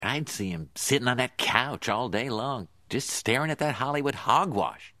I'd see him sitting on that couch all day long, just staring at that Hollywood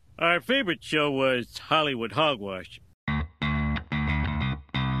hogwash. Our favorite show was Hollywood Hogwash.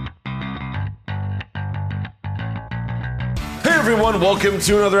 Hey everyone, welcome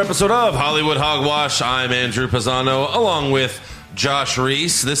to another episode of Hollywood Hogwash. I'm Andrew Pisano, along with Josh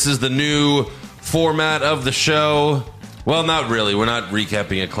Reese. This is the new format of the show. Well, not really. We're not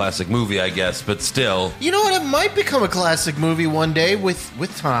recapping a classic movie, I guess, but still. You know what? It might become a classic movie one day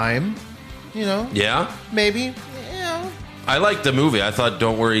with time. You know? Yeah? Maybe. Yeah. I liked the movie. I thought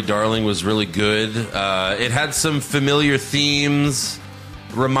Don't Worry, Darling was really good. It had some familiar themes.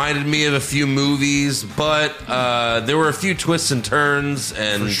 Reminded me of a few movies, but there were a few twists and turns,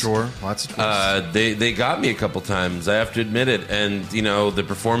 and For sure, lots of twists. They got me a couple times. I have to admit it, and you know the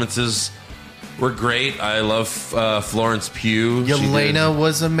performances were great. I love Florence Pugh. Yelena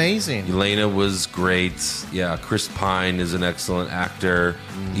was amazing. Yelena was great. Yeah, Chris Pine is an excellent actor.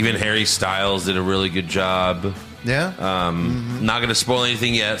 Even Harry Styles did a really good job. Yeah. Not going to spoil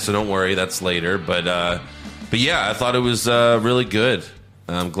anything yet, so don't worry. That's later. But yeah, I thought it was really good.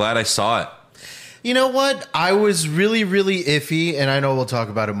 I'm glad I saw it. You know what? I was really, really iffy, and I know we'll talk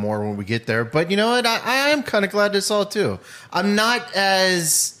about it more when we get there. But you know what? I am kind of glad I saw it too. I'm not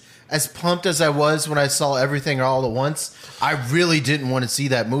as pumped as I was when I saw Everything All at Once. I really didn't want to see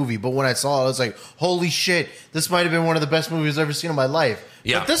that movie, but when I saw it, I was like, "Holy shit! This might have been one of the best movies I've ever seen in my life."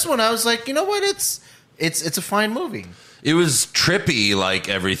 Yeah. But this one, I was like, you know what? It's a fine movie. It was trippy, like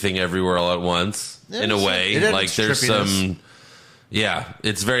Everything Everywhere All at Once, in a way. It had Like its there's trippiness. some. Yeah,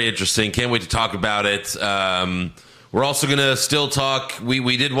 it's very interesting. Can't wait to talk about it. We're also going to still talk.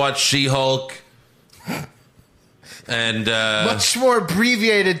 We did watch She-Hulk. And Much more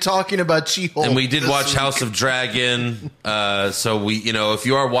abbreviated talking about She-Hulk. and we did this watch week. House of Dragon. So we, if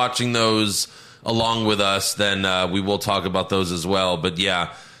you are watching those along with us, then we will talk about those as well. But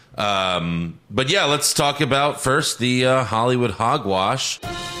yeah, let's talk about first the Hollywood Hogwash.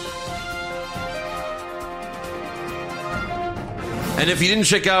 And if you didn't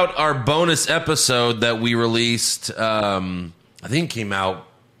check out our bonus episode that we released, I think it came out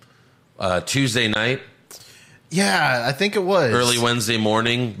Tuesday night. Yeah, I think it was. Early Wednesday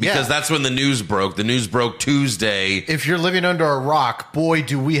morning, because that's when the news broke. The news broke Tuesday. If you're living under a rock, boy,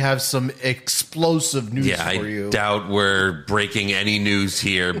 do we have some explosive news Yeah, for you. I doubt we're breaking any news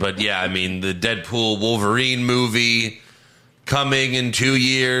here. But yeah, I mean, the Deadpool Wolverine movie coming in 2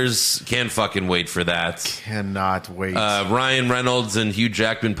 years. Can't fucking wait for that. Cannot wait. Ryan Reynolds and Hugh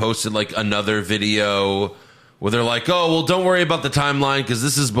Jackman posted like another video where they're like, oh, well, don't worry about the timeline because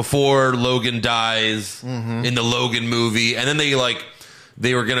this is before Logan dies in the Logan movie. And then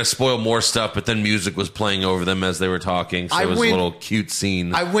they were going to spoil more stuff, but then music was playing over them as they were talking. So it was a little cute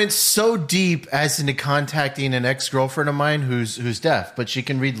scene. I went so deep as into contacting an ex-girlfriend of mine who's deaf, but she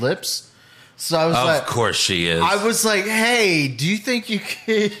can read lips. So I was Of course she is. I was like, hey, do you think you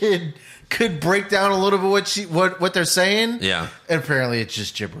could break down a little bit what they're saying? Yeah. And apparently it's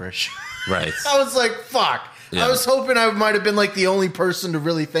just gibberish. Right. I was like, fuck. Yeah. I was hoping I might have been like the only person to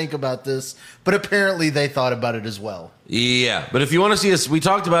really think about this, but apparently they thought about it as well. Yeah, but if you want to see us, we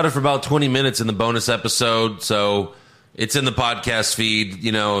talked about it for about 20 minutes in the bonus episode, so it's in the podcast feed.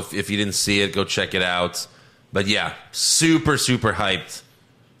 If you didn't see it, go check it out. But yeah, super, super hyped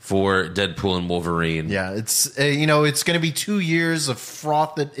for Deadpool and Wolverine. Yeah, it's it's going to be 2 years of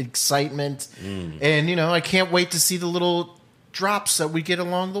frothed excitement, and I can't wait to see the little drops that we get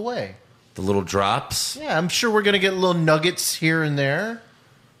along the way. The little drops? Yeah, I'm sure we're going to get little nuggets here and there.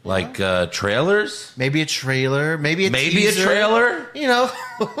 Like trailers? Maybe a trailer. Maybe a teaser. trailer? You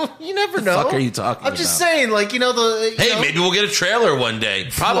never know. The fuck are you talking I'm just about? saying, Maybe we'll get a trailer one day.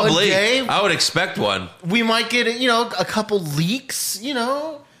 Probably. One day? I would expect one. we might get a couple leaks.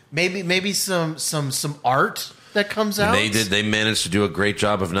 Maybe some art that comes out. They managed to do a great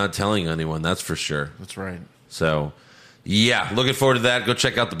job of not telling anyone, that's for sure. That's right. So, yeah, looking forward to that. Go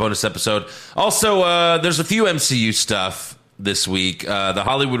check out the bonus episode. Also, there's a few MCU stuff this week. The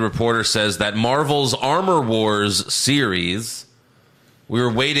Hollywood Reporter says that Marvel's Armor Wars series, we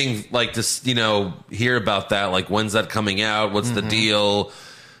were waiting to hear about that. Like, when's that coming out? What's the deal?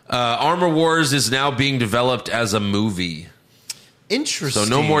 Armor Wars is now being developed as a movie. Interesting. So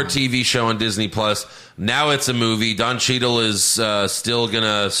no more TV show on Disney Plus. Now it's a movie. Don Cheadle is still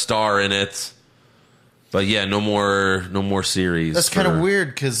gonna star in it. But yeah, no more series. That's kind of weird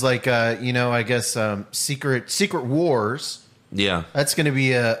because, I guess Secret Wars. Yeah, That's going to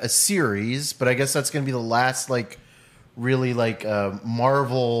be a series, but I guess that's going to be the last really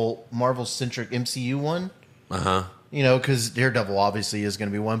Marvel centric MCU one. Because Daredevil obviously is going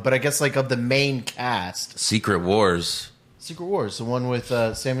to be one, but I guess of the main cast, Secret Wars. Secret Wars, the one with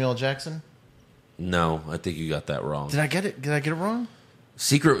Samuel L. Jackson. No, I think you got that wrong. Did I get it? Did I get it wrong?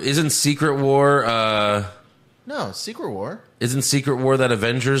 Isn't Secret War? No, Secret War. Isn't Secret War that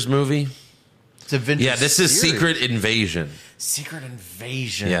Avengers movie? It's Avengers. Yeah, this is series. Secret Invasion. Secret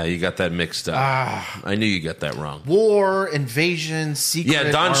Invasion. Yeah, you got that mixed up. I knew you got that wrong. War, Invasion, Secret. Yeah,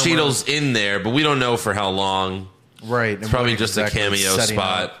 Don Armor. Cheadle's in there, but we don't know for how long. Right. It's probably just a cameo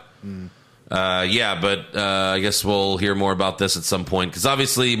spot. But I guess we'll hear more about this at some point because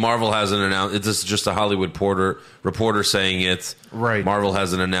obviously Marvel hasn't announced. This is just a Hollywood reporter saying it. Right. Marvel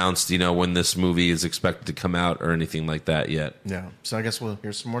hasn't announced, when this movie is expected to come out or anything like that yet. Yeah. So I guess we'll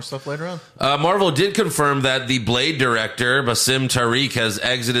hear some more stuff later on. Marvel did confirm that the Blade director Basim Tariq has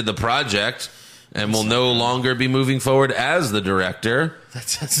exited the project and will no longer be moving forward as the director.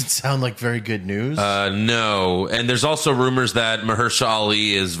 That doesn't sound like very good news. No. And there's also rumors that Mahershala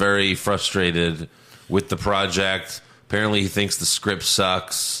Ali is very frustrated with the project. Apparently he thinks the script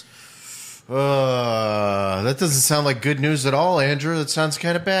sucks. That doesn't sound like good news at all, Andrew. That sounds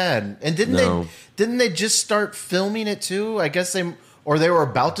kind of bad. And didn't they just start filming it too? I guess they were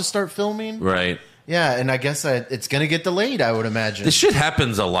about to start filming. Right. Yeah, and I guess it's going to get delayed, I would imagine. This shit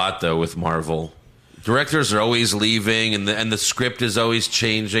happens a lot though with Marvel. Directors are always leaving, and the script is always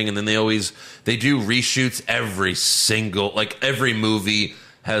changing, and then they do reshoots every movie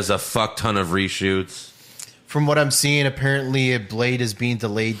has a fuck ton of reshoots. From what I'm seeing, apparently Blade is being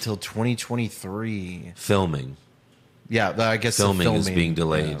delayed till 2023. Filming. Yeah, I guess Filming is being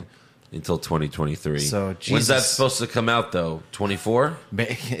delayed until 2023. So, when's that supposed to come out though? 24?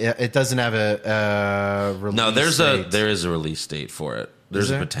 It doesn't have a release date. There is a release date for it. There's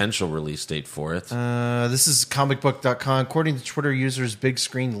a potential release date for it. This is comicbook.com. According to Twitter users Big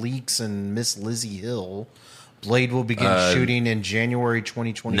Screen Leaks and Miss Lizzie Hill, Blade will begin shooting in January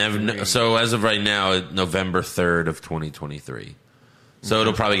 2023. So as of right now, November 3rd of 2023. So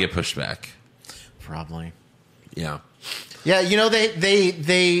it'll probably get pushed back. Probably. Yeah. Yeah,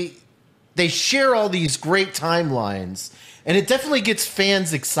 they share all these great timelines, and it definitely gets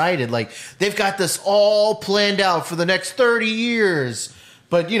fans excited. Like, they've got this all planned out for the next 30 years.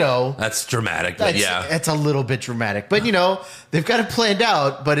 But, That's dramatic, but yeah. It's a little bit dramatic. But, they've got it planned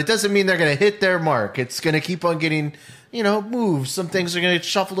out, but it doesn't mean they're going to hit their mark. It's going to keep on getting, moved. Some things are going to get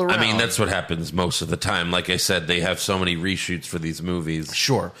shuffled around. I mean, that's what happens most of the time. Like I said, they have so many reshoots for these movies.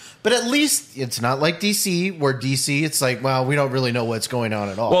 Sure. But at least it's not like DC, where DC, it's like, well, we don't really know what's going on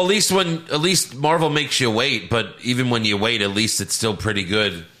at all. Well, at least Marvel makes you wait, but even when you wait, at least it's still pretty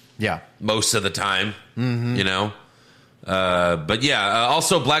good. Yeah. Most of the time, But yeah,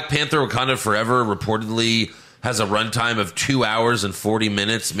 also Black Panther Wakanda Forever reportedly has a runtime of 2 hours and 40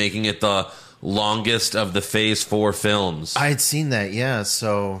 minutes, making it the longest of the Phase 4 films. I had seen that, yeah,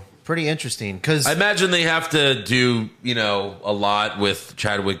 so pretty interesting. Cause I imagine they have to do, a lot with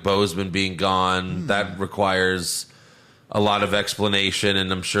Chadwick Boseman being gone. That requires a lot of explanation,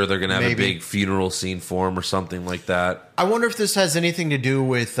 and I'm sure they're going to have a big funeral scene for him or something like that. I wonder if this has anything to do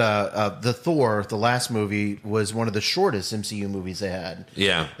with the Thor. The last movie was one of the shortest MCU movies they had.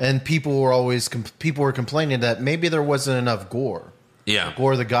 Yeah. And people were complaining that maybe there wasn't enough gore. Yeah.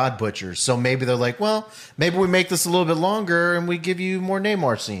 Gore the God Butcher. So maybe they're like, well, maybe we make this a little bit longer and we give you more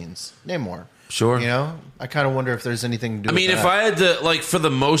Namor scenes. Namor. Sure. I kind of wonder if there's anything to do with that. if I had to, for the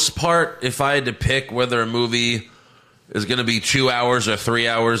most part, if I had to pick whether a movie is going to be 2 hours or 3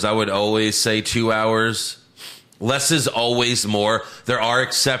 hours, I would always say 2 hours. Less is always more. There are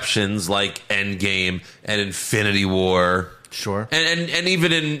exceptions like Endgame and Infinity War. Sure. And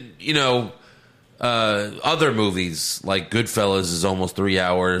even in, other movies, like Goodfellas is almost 3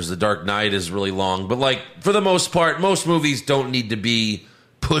 hours. The Dark Knight is really long. But, for the most part, most movies don't need to be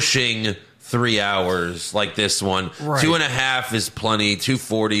pushing 3 hours like this one. Right. 2.5 is plenty.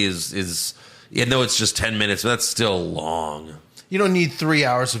 240 is no, it's just 10 minutes, but that's still long. You don't need 3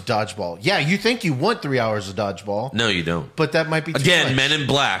 hours of dodgeball. Yeah, you think you want 3 hours of dodgeball. No, you don't. But that might be too Again, much. Men in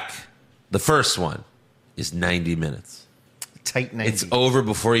Black, the first one, is 90 minutes. Tight 90. It's over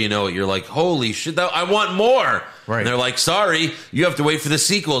before you know it. You're like, holy shit, I want more. Right. And they're like, sorry, you have to wait for the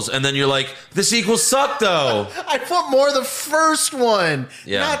sequels. And then you're like, the sequels suck, though. I want more of the first one,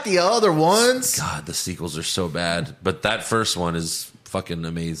 not the other ones. God, the sequels are so bad. But that first one is fucking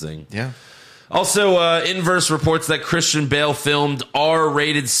amazing. Yeah. Also, Inverse reports that Christian Bale filmed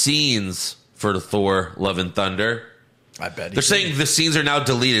R-rated scenes for Thor: Love and Thunder. I bet They're saying the scenes are now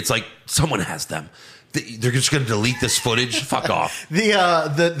deleted. It's like, someone has them. They're just going to delete this footage? Fuck off.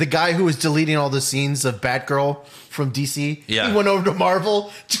 The guy who was deleting all the scenes of Batgirl from DC, he went over to Marvel,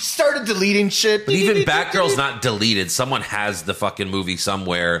 just started deleting shit. But even Batgirl's not deleted. Someone has the fucking movie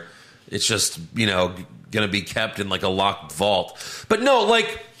somewhere. It's just, going to be kept in like a locked vault. But no,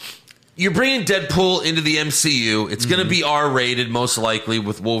 like you're bringing Deadpool into the MCU. It's going to be R-rated most likely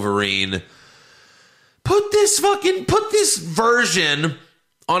with Wolverine. Put this version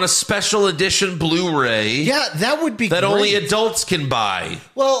on a special edition Blu-ray. Yeah, that would be that great. only adults can buy.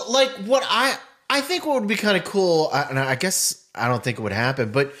 Well, like what I think what would be kind of cool, and I guess I don't think it would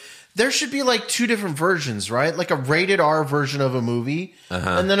happen, but there should be like two different versions, right? Like a rated R version of a movie,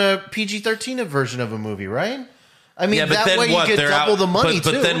 and then a PG-13 version of a movie, right? I mean, that way you get double the money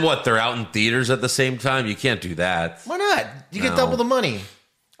too. But then what? They're out in theaters at the same time. You can't do that. Why not? You get double the money.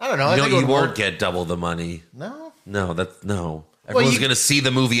 I don't know. I think you won't get double the money. No. Everyone's going to see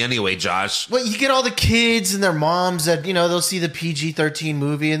the movie anyway, Josh. Well, you get all the kids and their moms that, they'll see the PG-13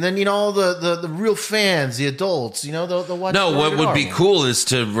 movie, and then, all the real fans, the adults, they'll watch. No, what would be one. cool is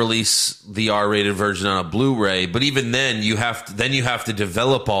to release the R-rated version on a Blu-ray, but even then you have to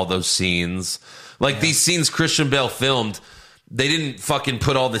develop all those scenes. Like these scenes Christian Bale filmed, they didn't fucking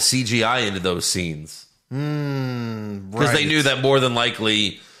put all the CGI into those scenes. Because they knew that more than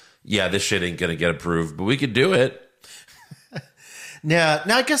likely, this shit ain't going to get approved, but we could do it. Yeah,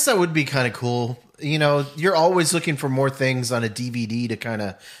 now I guess that would be kind of cool. You're always looking for more things on a DVD to kind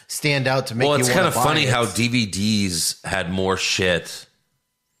of stand out to make you want to buy it. Well, it's kind of funny how DVDs had more shit,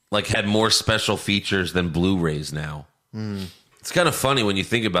 like had more special features than Blu-rays now. It's kind of funny when you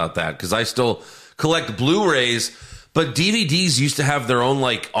think about that, because I still collect Blu-rays, but DVDs used to have their own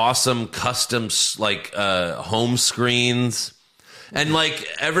like awesome custom like home screens. And like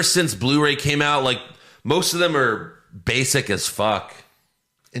ever since Blu-ray came out, like most of them are basic as fuck.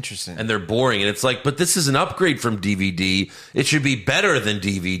 Interesting. And they're boring. And it's like, but this is an upgrade from DVD. It should be better than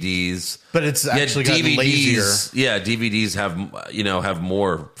DVDs. But it's actually gotten lazier. Yeah, DVDs have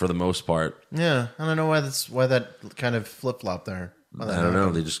more for the most part. Yeah, I don't know why that kind of flip-flop there. I don't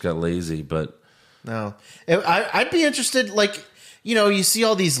know. They just got lazy, but no. I'd be interested, like, you see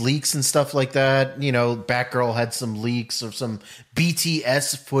all these leaks and stuff like that. Batgirl had some leaks or some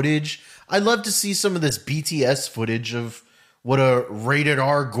BTS footage. I'd love to see some of this BTS footage of what a rated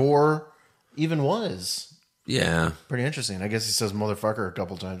R gore even was. Yeah. Pretty interesting. I guess he says motherfucker a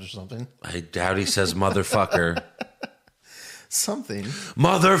couple times or something. I doubt he says motherfucker. Something.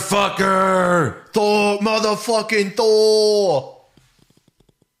 Motherfucker! Thor! Motherfucking Thor!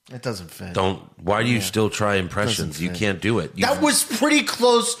 It doesn't fit. Why do you still try impressions? You can't do it. That was pretty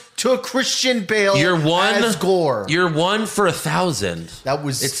close to a Christian Bale as Gore. You're 1 for 1,000. That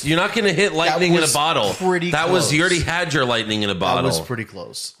was. You're not going to hit lightning in a bottle. Pretty close. You already had your lightning in a bottle. That was pretty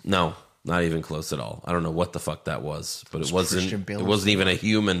close. No, not even close at all. I don't know what the fuck that was, but it wasn't. It wasn't even a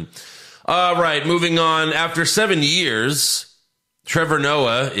human. All right, moving on. After 7 years, Trevor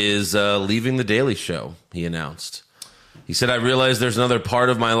Noah is leaving the Daily Show. He announced. He said, I realize there's another part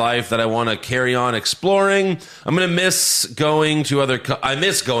of my life that I want to carry on exploring. I'm going to miss going to other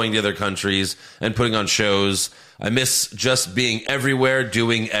countries and putting on shows. I miss just being everywhere,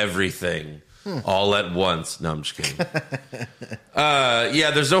 doing everything all at once. No, I'm just kidding.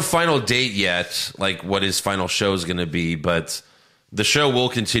 There's no final date yet, like what his final show is going to be, but the show will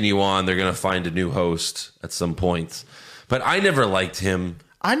continue on. They're going to find a new host at some point. But I never liked him.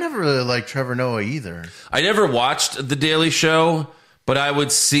 I never really liked Trevor Noah either. I never watched The Daily Show, but I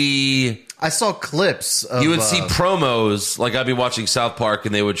would see... I saw clips of... You would see promos, like I'd be watching South Park,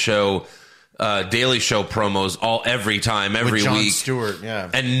 and they would show Daily Show promos every time, every with Jon week. Stewart, yeah.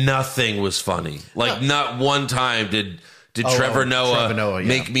 And nothing was funny. Like, not one time did Trevor Noah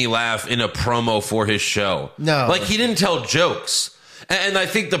make me laugh in a promo for his show. No. Like, he didn't tell jokes. And I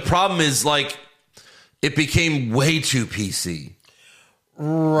think the problem is, like, it became way too PC.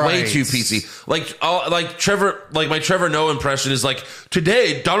 Right. Way too PC. Like my Trevor Noah impression is like,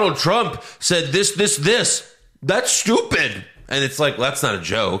 today Donald Trump said this. That's stupid. And it's like, well, that's not a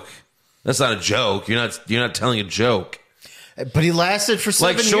joke. That's not a joke. You're not telling a joke. But he lasted for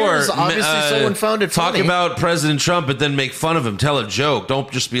 7 years. Obviously, someone found it funny. Talk about President Trump, but then make fun of him. Tell a joke. Don't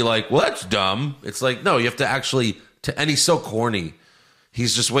just be like, well, that's dumb. It's like, no, you have to actually. And he's so corny.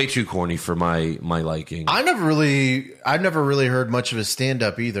 He's just way too corny for my liking. I never really heard much of his stand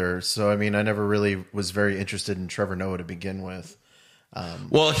up either. So I mean, I never really was very interested in Trevor Noah to begin with.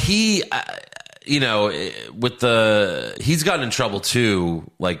 Well, he, he's gotten in trouble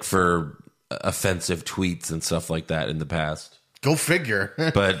too, like for offensive tweets and stuff like that in the past. Go figure.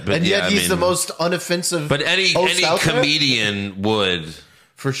 But and yet he's the most unoffensive. But any comedian would,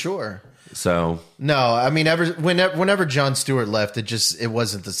 for sure. So No, I mean, whenever Jon Stewart left, it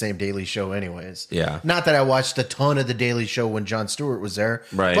wasn't the same Daily Show, anyways. Yeah. Not that I watched a ton of the Daily Show when Jon Stewart was there,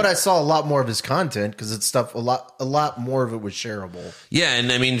 Right. But I saw a lot more of his content because it's stuff a lot more of it was shareable. yeah,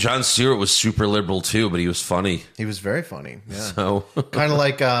 and I mean Jon Stewart was super liberal too, but he was funny. He was very funny. Yeah. So Kind of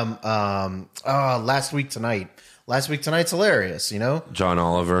like Last Week Tonight. Last Week Tonight's hilarious. You know, John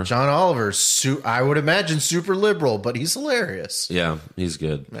Oliver. John Oliver. I would imagine super liberal, but he's hilarious. Yeah, he's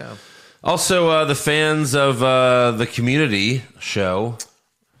good. Yeah. Also, the fans of the Community show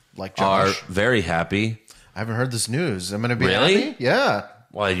Like are Josh. very happy. I haven't heard this news. I'm going to be Really? happy. Yeah.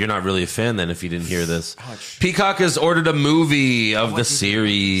 Well, you're not really a fan then if you didn't hear this. Ouch. Peacock has ordered a movie of the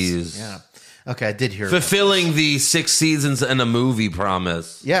series. Yeah. Okay, I did hear about Fulfilling the 6 seasons and a movie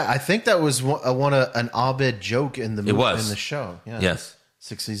promise. Yeah, I think that was an Abed joke in the movie, was. in the show. Yeah. Yes.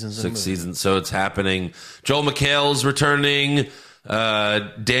 6 seasons. 6 seasons. So it's happening. Joel McHale's returning.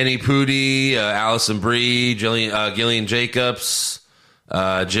 Danny Pudi, Allison Brie, Gillian Jacobs,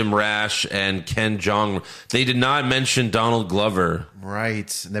 Jim Rash, and Ken Jeong. They did not mention Donald Glover.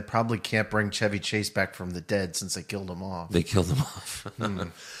 Right, and they probably can't bring Chevy Chase back from the dead since they killed him off. They killed him off.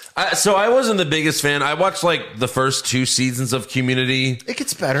 So I wasn't the biggest fan. I watched like the first 2 seasons of Community. It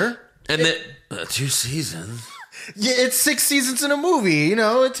gets better. And then 2 seasons? Yeah, it's 6 seasons in a movie. You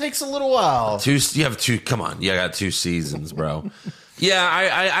know, it takes a little while. You have 2. Come on. You got 2 seasons, bro. Yeah,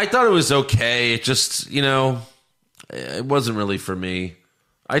 I thought it was okay. It just, it wasn't really for me.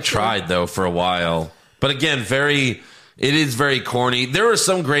 I tried, though, for a while. But again, it is very corny. There were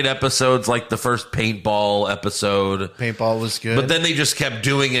some great episodes, like the first paintball episode. Paintball was good. But then they just kept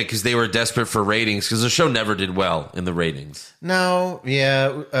doing it because they were desperate for ratings, because the show never did well in the ratings. No, yeah.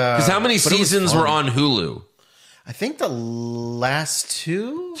 Because how many seasons were on Hulu? I think the last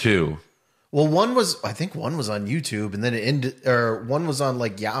 2? 2. Well, I think one was on YouTube, and then it ended, or one was on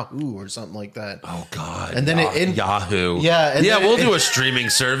like Yahoo or something like that. Oh God! And then it ended. Yahoo. Yeah, and then we'll do a streaming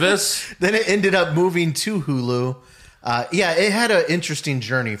service. Then it ended up moving to Hulu. Yeah, it had an interesting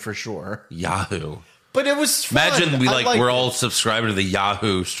journey for sure. Yahoo. But it was fun. Imagine we're all subscribed to the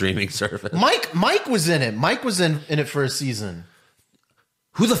Yahoo streaming service. Mike was in it. Mike was in it for a season.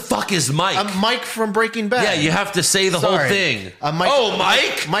 Who the fuck is Mike? Mike from Breaking Bad. Yeah, you have to say the whole thing.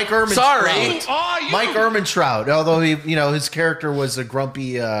 Mike. Mike Ehrmantraut. Sorry. Mike Ehrmantraut. Although his character was a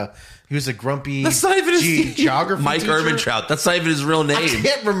grumpy. He was a grumpy. That's not even his geography. Mike teacher. Ehrmantraut. That's not even his real name. I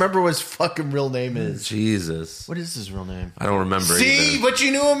can't remember what his fucking real name is. Jesus. What is his real name? I don't remember. See, either. but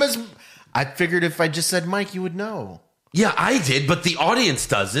you knew him as. I figured if I just said Mike, you would know. Yeah, I did, but the audience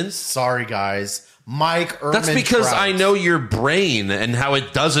doesn't. Sorry, guys. Mike Ehrmantraut. That's because I know your brain and how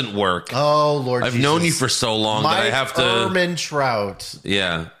it doesn't work. Oh, Lord I've Jesus. known you for so long Mike that I have to. Ehrmantraut.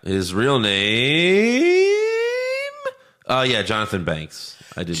 Yeah, his real name. Yeah, Jonathan Banks.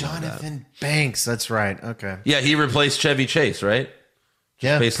 I did know that. Jonathan Banks. That's right. Okay. Yeah, he replaced Chevy Chase, right?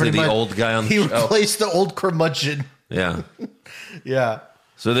 Yeah, Basically pretty the much. old guy on the He show. replaced the old curmudgeon. Yeah. Yeah.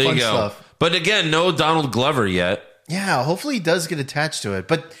 So there Fun you go. stuff. But again, no Donald Glover yet. Yeah, hopefully he does get attached to it.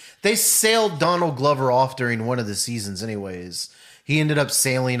 But they sailed Donald Glover off during one of the seasons anyways. He ended up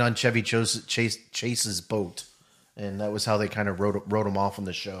sailing on Chevy Chase's boat. And that was how they kind of wrote him off on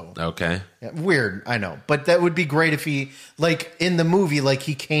the show. Okay. Yeah, weird, I know. But that would be great if he, like in the movie, like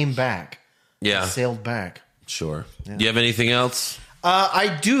he came back. Yeah. Sailed back. Sure. Do you have anything else?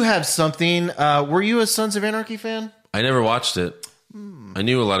 I do have something. Were you a Sons of Anarchy fan? I never watched it. I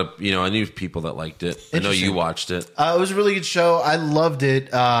knew a lot of, I knew people that liked it. I know you Interesting. watched it. It was a really good show. I loved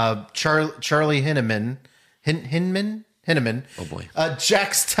it. Charlie Hinneman. Oh, boy.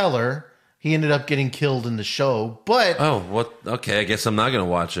 Jax Teller. He ended up getting killed in the show. But Oh, what? Okay, I guess I'm not going to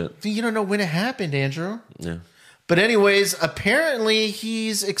watch it. you don't know when it happened, Andrew. Yeah. But anyways, apparently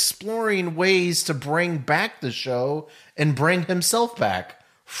he's exploring ways to bring back the show and bring himself back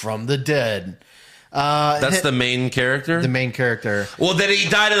from the dead. That's the main character? The main character. Well, then he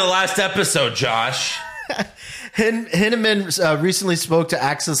died in the last episode, Josh. Hinneman recently spoke to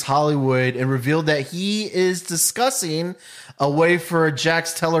Access Hollywood and revealed that he is discussing a way for a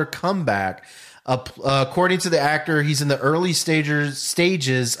Jax Teller comeback. According to the actor, he's in the early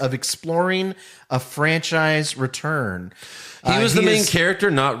stages of exploring a franchise return. He was the main is-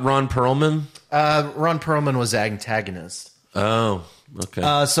 character, not Ron Perlman? Ron Perlman was the antagonist. Oh,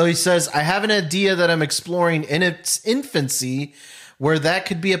 okay. So he says, I have an idea that I'm exploring in its infancy where that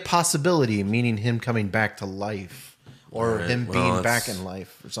could be a possibility, meaning him coming back to life or him being back in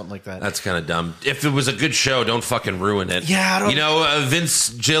life or something like that. That's kind of dumb. If it was a good show, don't fucking ruin it. Yeah, I don't- Vince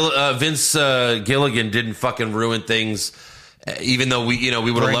Gilligan didn't fucking ruin things, even though we would have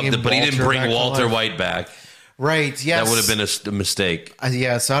loved Bringing it, but he didn't Walter bring back to Walter life. White back. Right. Yes. That would have been a mistake.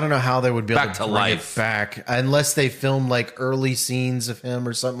 Yeah, so I don't know how they would be able Back to to bring life. it back unless they film like early scenes of him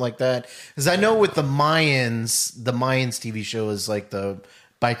or something like that. Because I know with the Mayans TV show is like the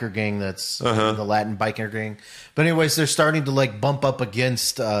biker gang that's the Latin biker gang. But anyways, they're starting to like bump up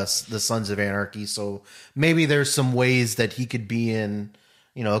against the Sons of Anarchy. So maybe there's some ways that he could be in,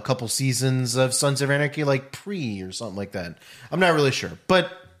 you know, a couple seasons of Sons of Anarchy, like pre or something like that. I'm not really sure,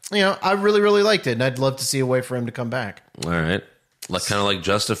 but. You know, I really, really liked it, and I'd love to see a way for him to come back. All right. Like kind of like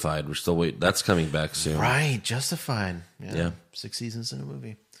Justified. We're still waiting. That's coming back soon. Right, Justified. Yeah. 6 seasons in a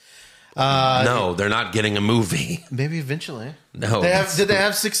movie. No, they're not getting a movie. Maybe eventually. No. Did they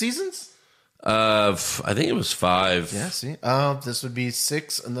have 6 seasons? I think it was 5. Yeah, see? This would be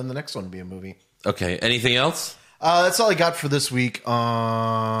 6, and then the next one would be a movie. Okay. Anything else? That's all I got for this week.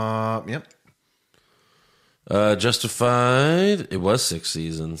 Yep. Justified. It was 6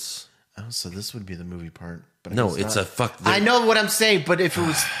 seasons. Oh, so this would be the movie part. But I No, guess it's not. a fuck. I know what I'm saying, but if it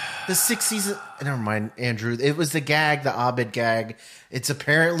was the 6th season, never mind, Andrew. It was the gag, the Abed gag. It's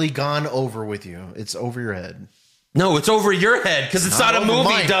apparently gone over with you. It's over your head. No, it's over your head because it's not a over movie,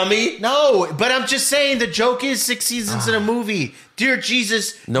 mine. dummy. No, but I'm just saying the joke is 6 seasons in a movie. Dear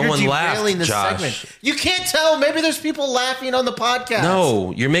Jesus, No you're one laughed, derailing this Josh. segment. You can't tell. Maybe there's people laughing on the podcast.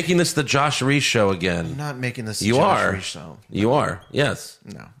 No, you're making this the Josh Reese show again. I'm not making this. A You Josh are. Reese show. You are. Yes.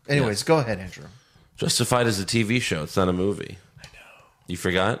 No. Anyways, go ahead, Andrew. Justified is a TV show. It's not a movie. I know. You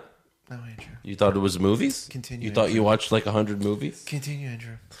forgot? No, Andrew. You thought it was movies? Continue, You thought Andrew. you watched like 100 movies? Continue,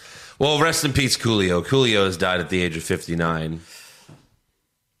 Andrew. Well, rest in peace, Coolio. Coolio has died at the age of 59.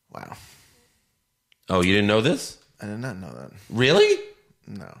 Wow. Oh, you didn't know this? I did not know that. Really?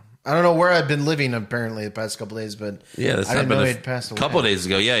 No. I don't know where I've been living apparently the past couple days, but Yeah, that's I didn't happened know a he'd passed away. couple of days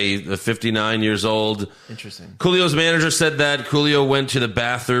ago. Yeah, he's 59 years old. Interesting. Coolio's manager said that Coolio went to the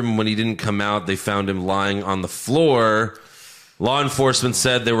bathroom. When he didn't come out, they found him lying on the floor. Law enforcement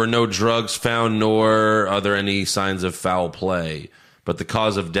said there were no drugs found, nor are there any signs of foul play. But the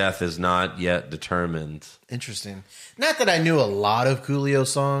cause of death is not yet determined. Interesting. Not that I knew a lot of Coolio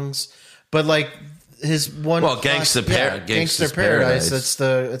songs, but like his one. Well, Gangsta Gangsta Paradise. It's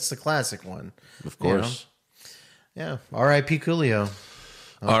the classic one, Of course. You know? Yeah. R.I.P. Coolio.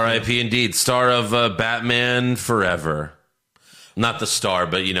 R.I.P. indeed. Star of Batman Forever. Not the star,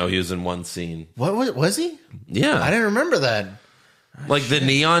 but, you know, he was in one scene. What was he? Yeah. I didn't remember that. Like the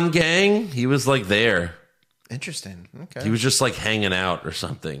Neon Gang, he was like there. Interesting. Okay. He was just like hanging out or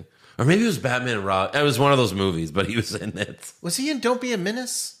something. Or maybe it was Batman and Robin. It was one of those movies, but he was in it. Was he in Don't Be a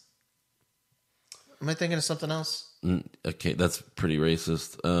Menace? Am I thinking of something else? Okay, that's pretty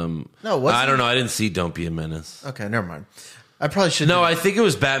racist. No, was I he? don't know. I didn't see Don't Be a Menace. Okay, never mind. I probably should. No, I think it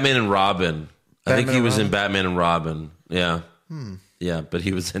was Batman and Robin. I think Batman he and was in Robin? Batman and Robin. Yeah. Yeah, but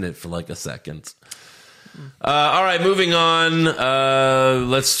he was in it for like a second. All right, moving on.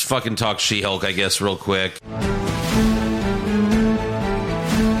 Let's fucking talk She-Hulk, I guess, real quick.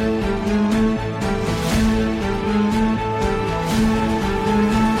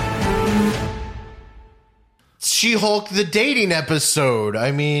 She-Hulk, the dating episode.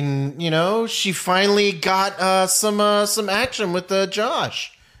 I mean, you know, she finally got some action with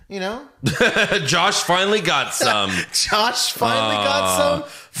Josh. You know, Josh finally got some. Josh finally got some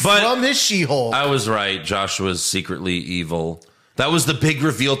but from his She-Hulk. I was right. Josh was secretly evil. That was the big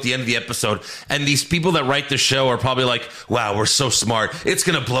reveal at the end of the episode. And these people that write the show are probably like, wow, we're so smart. It's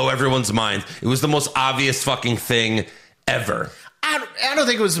going to blow everyone's mind. It was the most obvious fucking thing ever. I don't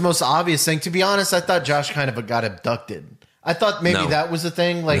think it was the most obvious thing. To be honest, I thought Josh kind of got abducted. I thought maybe No. that was the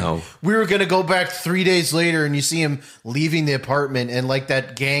thing. Like, No. we were going to go back 3 days later and you see him leaving the apartment and like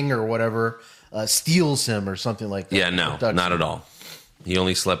that gang or whatever steals him or something like that. Yeah, no, Abducts not him. at all. He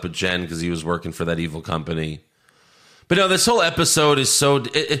only slept with Jen because he was working for that evil company. But no, this whole episode is so...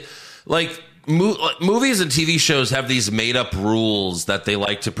 movies and TV shows have these made-up rules that they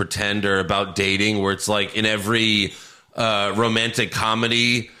like to pretend are about dating, where it's like in every romantic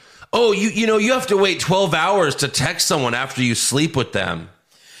comedy... Oh, you know, you have to wait 12 hours to text someone after you sleep with them.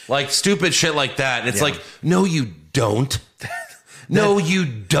 Like stupid shit like that. And it's Yeah. like, no, you don't. No, you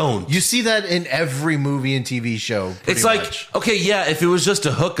don't. You see that in every movie and TV show. It's pretty like, much. okay, yeah, if it was just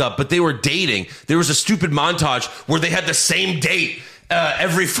a hookup, but they were dating, there was a stupid montage where they had the same date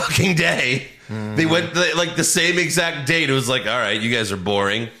every fucking day. They went like the same exact date. It was like, all right, you guys are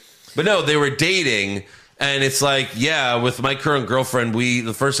boring. But no, they were dating. And it's like, yeah, with my current girlfriend,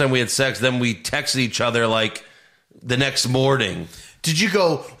 the first time we had sex, then we texted each other like the next morning. Did you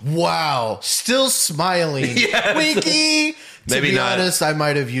go, wow, still smiling? Yes. Winky. Maybe to be not. honest, I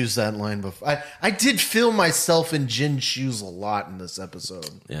might have used that line before. I did feel myself in Jin's shoes a lot in this episode.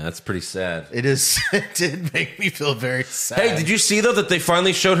 Yeah, that's pretty sad. It is. It did make me feel very sad. Hey, did you see though that they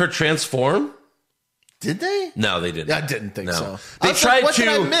finally showed her transform? Did they? No, they didn't. I didn't think so. They I was tried like, what to. did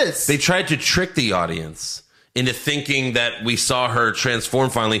I miss? They tried to trick the audience into thinking that we saw her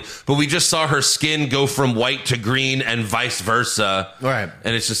transform finally, but we just saw her skin go from white to green and vice versa. Right.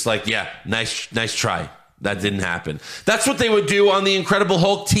 And it's just like, yeah, nice try. That didn't happen. That's what they would do on the Incredible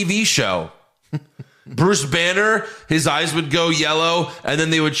Hulk TV show. Bruce Banner, his eyes would go yellow, and then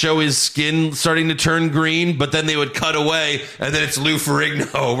they would show his skin starting to turn green, but then they would cut away, and then it's Lou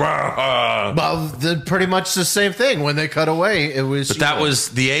Ferrigno. Well, pretty much the same thing. When they cut away, it was. But that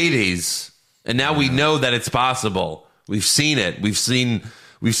was the 80s. And now we know that it's possible. We've seen it. We've seen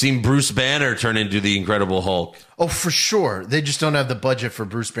Bruce Banner turn into the Incredible Hulk. Oh, for sure. They just don't have the budget for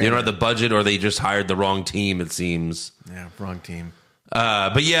Bruce Banner. They don't have the budget, or they just hired the wrong team, it seems. Yeah, wrong team.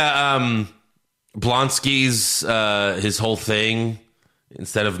 But yeah, Blonsky's his whole thing,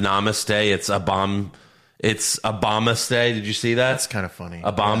 instead of Namaste, it's Obamaste. Did you see that? That's kind of funny.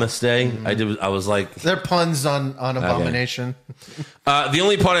 Obamaste. Mm-hmm. I was like, They're puns on Abomination. the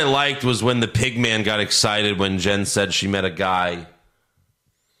only part I liked was when the pig man got excited when Jen said she met a guy.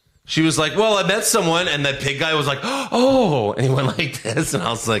 She was like, well, I met someone, and that pig guy was like, oh, and he went like this, and I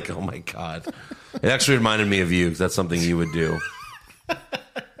was like, oh my God. It actually reminded me of you, because that's something you would do.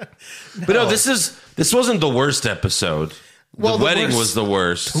 But no, this wasn't the worst episode. Well, the wedding was the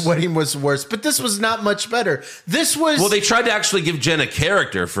worst. The wedding was worse, but this was not much better. This was... Well, they tried to actually give Jen a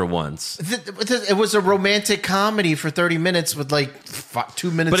character for once. It was a romantic comedy for 30 minutes with like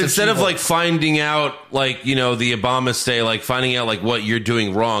 2 minutes. But instead of She-Hulk. like finding out, like, you know, the Obamaste, like finding out like what you're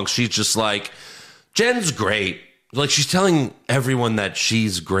doing wrong, she's just like, Jen's great. Like, she's telling everyone that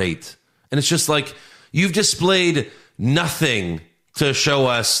she's great. And it's just like, you've displayed nothing to show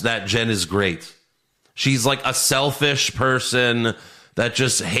us that Jen is great. She's like a selfish person that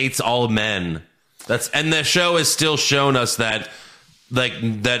just hates all men. And the show has still shown us that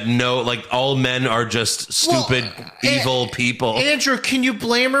all men are just stupid, evil people. Andrew, can you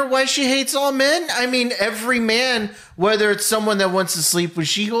blame her why she hates all men? I mean, every man, whether it's someone that wants to sleep with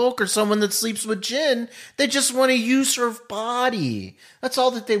She-Hulk or someone that sleeps with Jen, they just want to use her body. That's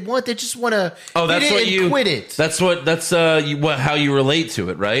all that they want. They just want to quit it. That's how you relate to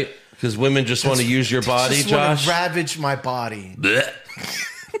it, right? Because women just want to use your body, just Josh. Ravage my body.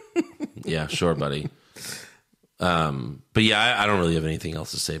 Yeah, sure, buddy. But yeah, I don't really have anything else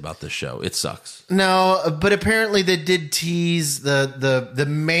to say about this show. It sucks. No, but apparently they did tease the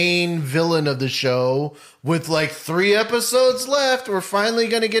main villain of the show with like 3 episodes left. We're finally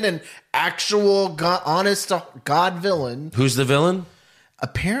going to get an actual honest to God villain. Who's the villain?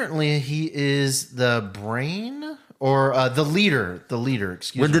 Apparently he is the brain or the leader. The leader,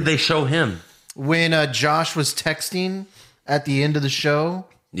 excuse me. When did they show him? When Josh was texting at the end of the show.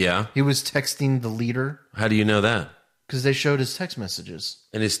 Yeah. He was texting the leader. How do you know that? Because they showed his text messages.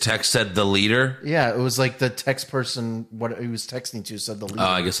 And his text said the leader? Yeah, it was like the text person, what he was texting to said the leader. Oh,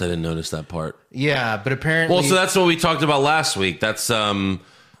 I guess I didn't notice that part. Yeah, but apparently... Well, so that's what we talked about last week. That's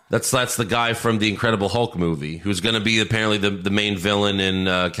the guy from the Incredible Hulk movie who's going to be apparently the main villain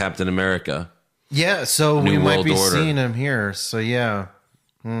in Captain America. Yeah, so New we might World be Order. seeing him here. So yeah.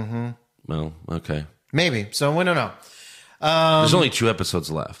 Well, okay. Maybe. So we don't know. There's only 2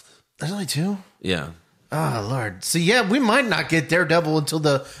 episodes left. There's only 2? Yeah. Oh, Lord. So, yeah, we might not get Daredevil until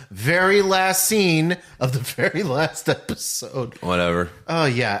the very last scene of the very last episode. Whatever. Oh,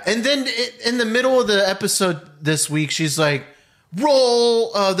 yeah. And then in the middle of the episode this week, she's like,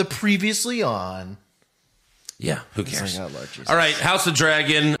 roll the previously on. Yeah, who cares? like, oh, Lord Jesus. All right, House of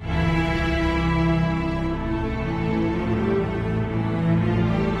Dragon.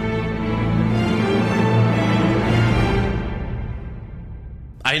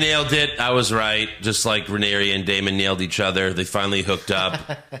 I nailed it. I was right. Just like Rhaenyra and Damon nailed each other. They finally hooked up.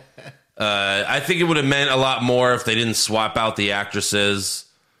 I think it would have meant a lot more if they didn't swap out the actresses.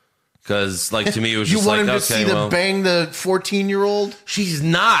 Because, like, to me, it was just you want like, him to okay, see well, the bang the 14-year-old? she's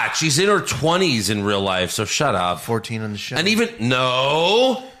not. She's in her 20s in real life, so shut up. 14 on the show. And even,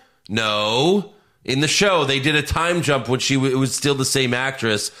 no. In the show, they did a time jump when it was still the same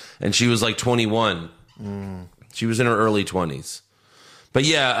actress, and she was like 21. She was in her early 20s. But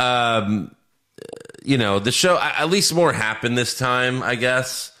yeah, the show, at least more happened this time, I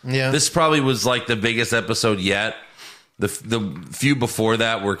guess. Yeah. This probably was like the biggest episode yet. The few before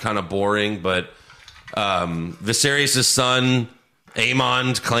that were kind of boring, but Viserys' son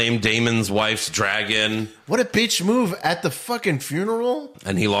Aemond claimed Daemon's wife's dragon, What a bitch move at the fucking funeral.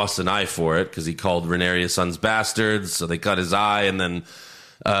 and he lost an eye for it because he called Rhaenyra's sons bastards, so they cut his eye, and then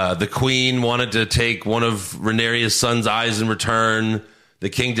the queen wanted to take one of Rhaenyra's sons' eyes in return. The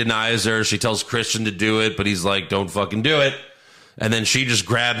king denies her. She tells Christian to do it, but he's like, don't fucking do it. And then she just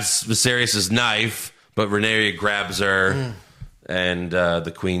grabs Viserys' knife, but Rhaenyra grabs her, and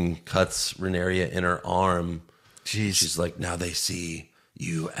the queen cuts Rhaenyra in her arm. Jeez. She's like, now they see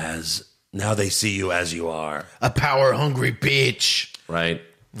you as you are. A power-hungry bitch. Right?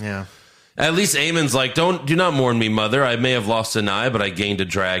 Yeah. At least Aemon's like, do not mourn me, mother. I may have lost an eye, but I gained a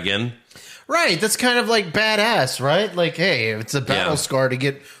dragon. Right, that's kind of like badass, right? Like, hey, it's a battle Yeah. scar to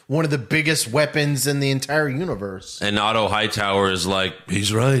get one of the biggest weapons in the entire universe. And Otto Hightower is like,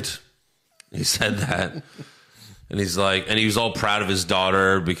 he's right. He said that. And he's like, and he was all proud of his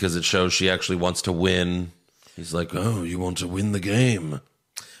daughter because it shows she actually wants to win. He's like, oh, you want to win the game.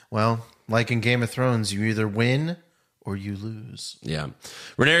 Well, like in Game of Thrones, you either win or you lose. Yeah.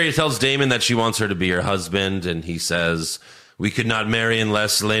 Rhaenyra tells Daemon that she wants her to be her husband, and he says, we could not marry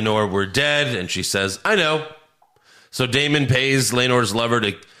unless Laenor were dead. And she says, I know. So Daemon pays Laenor's lover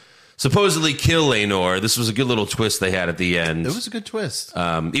to supposedly kill Laenor. This was a good little twist they had at the end. It was a good twist.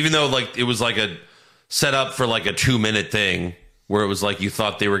 Even though like it was like a set up for like a 2-minute thing where it was like you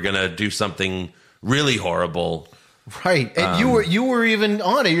thought they were going to do something really horrible. Right. And you were even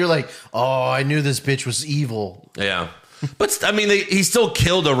on it. You're like, oh, I knew this bitch was evil. Yeah. But I mean, he still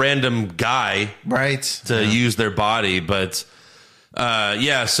killed a random guy Right. to use their body. But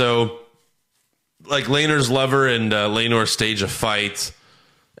yeah, so like Laenor's lover and Laenor stage a fight.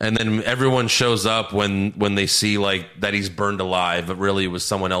 And then everyone shows up when they see like that he's burned alive, but really it was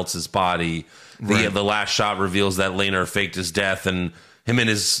someone else's body. The last shot reveals that Laenor faked his death, and him and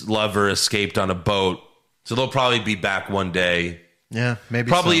his lover escaped on a boat. So they'll probably be back one day, Yeah, maybe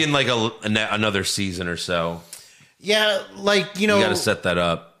probably so. in like another season or so. Yeah, like, you know, You got to set that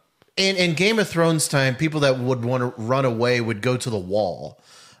up. in Game of Thrones time, people that would want to run away would go to the wall.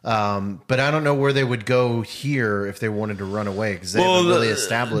 But I don't know where they would go here if they wanted to run away because they haven't really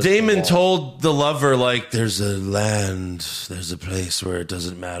established. Daemon the wall. told the lover like, "There's a land, there's a place where it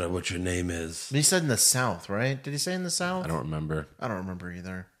doesn't matter what your name is." He said in the South, right? Did he say in the South? I don't remember. I don't remember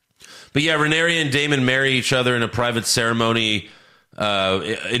either. But yeah, Rhaenyra and Daemon marry each other in a private ceremony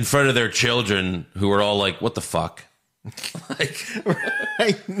in front of their children, who are all like, "What the fuck?"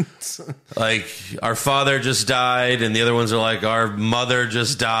 Right. Like, our father just died, and the other ones are like, our mother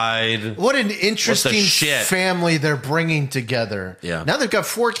just died. What an interesting shit? family they're bringing together. Yeah. Now they've got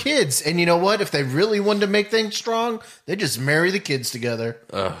 4 kids, and you know what? If they really wanted to make things strong, they just marry the kids together.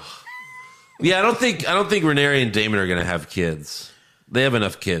 Yeah, I don't think Rhaenyra and Daemon are gonna have kids. They have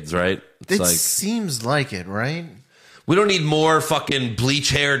enough kids, right? It's It like, seems like it, right? we don't need more fucking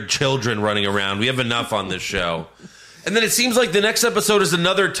bleach-haired children running around. We have enough on this show. And then it seems like the next episode is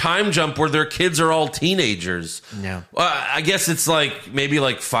another time jump where their kids are all teenagers. Yeah. I guess it's like maybe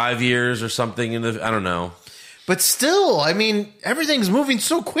like 5 years or something. I don't know. But still, I mean, everything's moving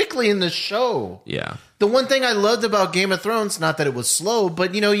so quickly in this show. Yeah. The one thing I loved about Game of Thrones, not that it was slow,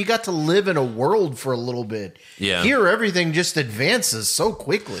 but you know, you got to live in a world for a little bit. Yeah. Here, everything just advances so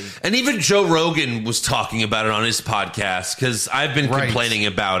quickly. And even Joe Rogan was talking about it on his podcast because I've been Right. complaining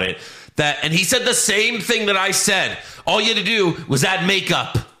about it. And he said the same thing that I said. All you had to do was add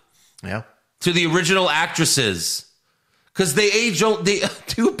makeup Yeah. to the original actresses because they age the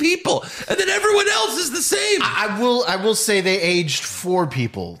 2 people, and then everyone else is the same. I will say they aged 4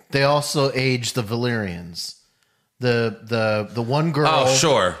 people. They also aged the Valyrians. The one girl. Oh,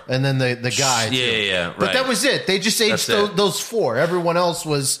 sure. And then the guy. too. Yeah, But right. that was it. They just aged That's it. those 4. Everyone else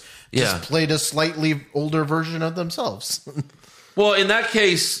was just Yeah. played a slightly older version of themselves. Well, in that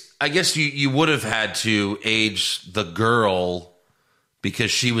case, I guess you would have had to age the girl because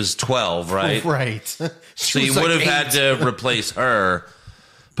she was 12, right? Right. So you would have had to replace her.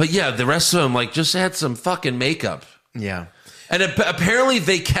 But yeah, the rest of them, like, just add some fucking makeup. Yeah. And apparently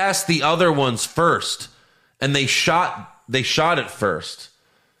they cast the other ones first, and they shot it first.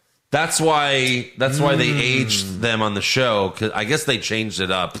 That's why they aged them on the show. 'Cause I guess they changed it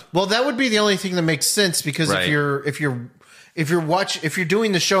up. Well, that would be the only thing that makes sense because Right. if you're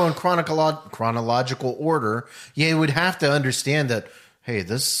doing the show in chronological order, you would have to understand that. Hey,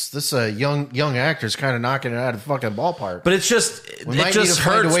 this young actor's kind of knocking it out of the fucking ballpark. But it's just We might it need just to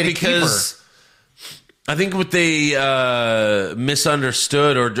find a hurts way to keep because I think what they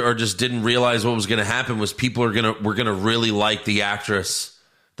misunderstood or just didn't realize what was going to happen was people were gonna really like the actress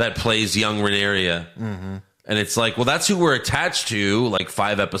that plays young Rhaenyra. Mm-hmm. And it's like, well, that's who we're attached to, like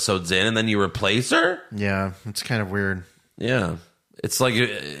 5 episodes in, and then you replace her? Yeah, it's kind of weird. Yeah. It's like,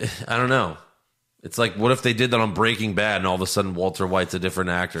 I don't know. It's like, what if they did that on Breaking Bad and all of a sudden Walter White's a different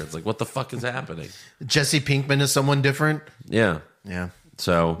actor? It's like, what the fuck is happening? Jesse Pinkman is someone different. Yeah. Yeah,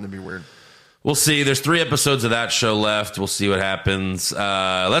 So that'd be weird. we'll see. There's 3 episodes of that show left. We'll see what happens.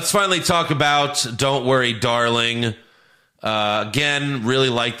 Let's finally talk about Don't Worry, Darling. Again, really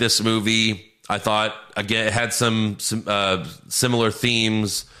like this movie. I thought, again, it had some similar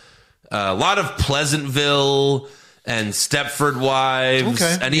themes. A lot of Pleasantville and Stepford Wives,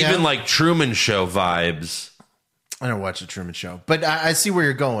 Okay, and yeah. even like Truman Show vibes. I don't watch the Truman Show, but I see where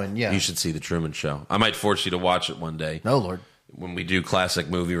you're going. Yeah. You should see the Truman Show. I might force you to watch it one day Oh, Lord. when we do classic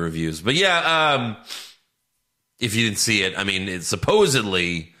movie reviews. But yeah, if you didn't see it, I mean, it's supposed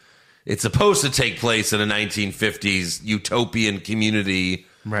to take place in a 1950s utopian community,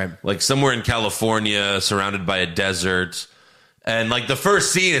 Right. like somewhere in California, surrounded by a desert. And like the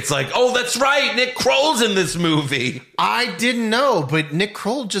first scene, it's like, oh, that's right, Nick Kroll's in this movie. I didn't know, but Nick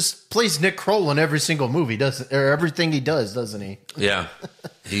Kroll just plays Nick Kroll in every single movie, doesn't? Or everything he does, doesn't he? Yeah,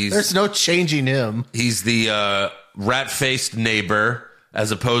 There's no changing him. he's the rat-faced neighbor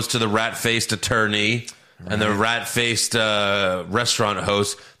as opposed to the rat-faced attorney and the rat-faced restaurant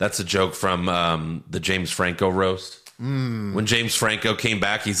host. That's a joke from the James Franco roast. When James Franco came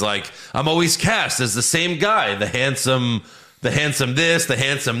back, he's like, I'm always cast as the same guy, the handsome this, the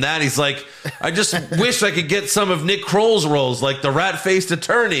handsome that. He's like, I just wish I could get some of Nick Kroll's roles, like the rat-faced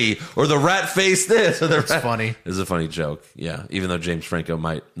attorney or the rat-faced this. Or the That's funny. It's a funny joke, yeah, even though James Franco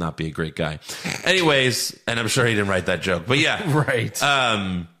might not be a great guy. Anyways, and I'm sure he didn't write that joke, but yeah. Right.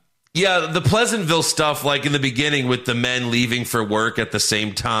 Yeah, the Pleasantville stuff, like in the beginning with the men leaving for work at the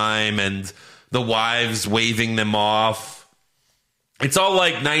same time and the wives waving them off. It's all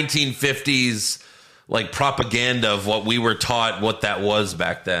like 1950s, like propaganda of what we were taught what that was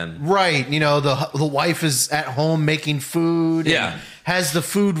back then. Right. You know, the wife is at home making food. Yeah. And has the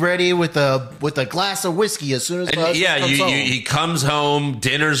food ready with a glass of whiskey as soon as the And husband yeah, comes home. he comes home,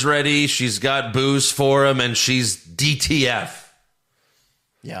 dinner's ready, she's got booze for him, and she's DTF.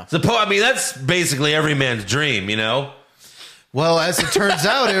 Yeah. I mean, that's basically every man's dream, you know? Well, as it turns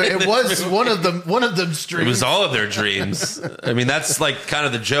out, it was one of them's It dreams. was all of their dreams. I mean, that's like kind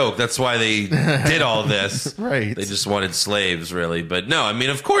of the joke. That's why they did all this. Right. They just wanted slaves, really. But no, I mean,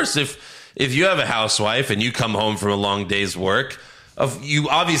 of course, if you have a housewife and you come home from a long day's work, you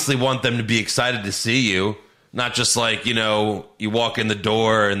obviously want them to be excited to see you, not just like, you know, you walk in the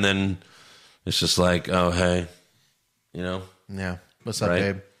door and then it's just like, oh, hey, you know. Yeah. What's up, Right?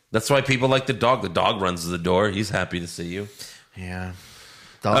 babe? That's why people like the dog. The dog runs to the door. He's happy to see you. Yeah.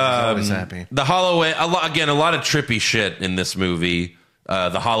 Dog's always happy. The hollow egg, a lot of trippy shit in this movie.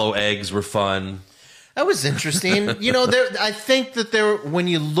 The hollow eggs were fun. That was interesting. You know, I think that when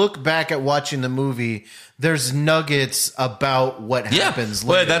you look back at watching the movie, there's nuggets about what happens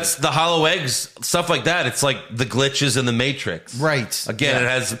Well, later. that's the hollow eggs, stuff like that. It's like the glitches in the Matrix. Right. Again, Yeah. it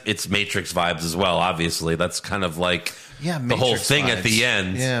has its Matrix vibes as well, obviously. That's kind of like Yeah, the whole Matrix thing vibes. at the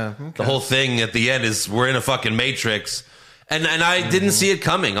end. Yeah, okay. The whole thing at the end is we're in a fucking Matrix. And I didn't see it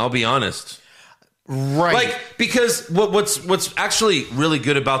coming, I'll be honest. Right. Like, because what's actually really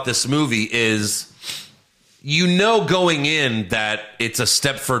good about this movie is, you know, going in that it's a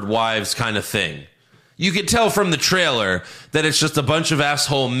Stepford Wives kind of thing. You can tell from the trailer that it's just a bunch of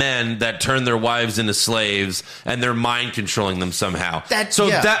asshole men that turn their wives into slaves and they're mind controlling them somehow.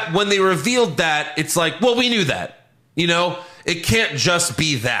 That when they revealed that, it's like, well, we knew that. You know, it can't just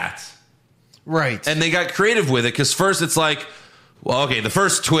be that. Right. And they got creative with it because first it's like, well, okay, the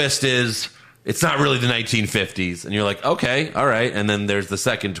first twist is it's not really the 1950s. And you're like, okay, all right. And then there's the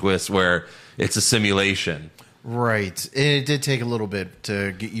second twist where it's a simulation. Right. It did take a little bit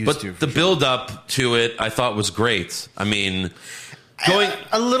to get used to. But the build up to it, I thought was great. I mean, going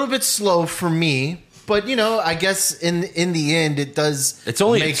a little bit slow for me, but you know, I guess in the end, it does. it's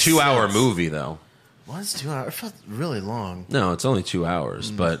only a make 2-hour sense. movie, though. Well, it's 2 hours. It felt really long. No, it's only 2 hours,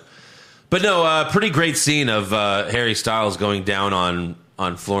 but no, pretty great scene of Harry Styles going down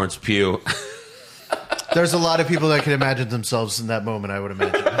on Florence Pugh. There's a lot of people that could imagine themselves in that moment, I would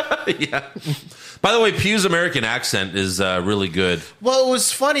imagine. Yeah. By the way, Pugh's American accent is really good. Well, it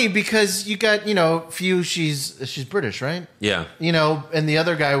was funny because you got, you know, Few, she's British, right? Yeah. You know, and the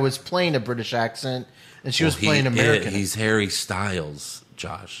other guy was playing a British accent, and she was playing American. He's Harry Styles,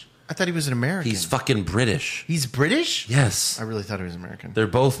 Josh. I thought he was an American. He's fucking British. He's British? Yes. I really thought he was American. They're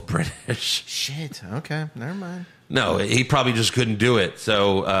both British. Shit. Okay. Never mind. No, he probably just couldn't do it.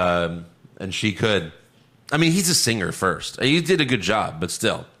 So, and she could. I mean, he's a singer first. He did a good job, but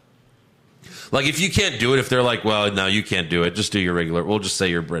still. Like, if you can't do it, if they're like, well, no, you can't do it, just do your regular. We'll just say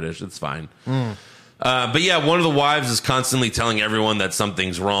you're British. It's fine. But yeah, one of the wives is constantly telling everyone that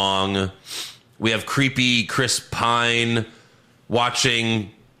something's wrong. We have creepy Chris Pine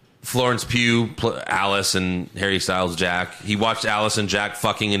watching Florence Pugh, Alice, and Harry Styles' Jack. He watched Alice and Jack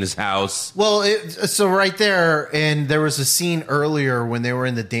fucking in his house. Well, so right there, and there was a scene earlier when they were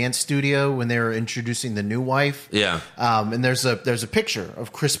in the dance studio when they were introducing the new wife. Yeah. And there's a picture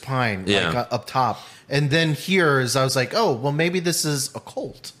of Chris Pine Yeah. up top, and then here is I was like, oh, well, maybe this is a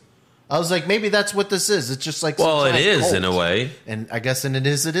cult. I was like, maybe that's what this is. It's just like some Well, it giant is cult. in a way. And I guess it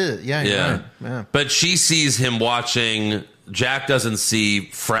is. Yeah. You're Yeah. right. Yeah. But she sees him watching. Jack doesn't see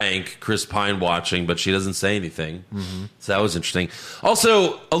Frank, Chris Pine watching, but she doesn't say anything. Mm-hmm. So that was interesting.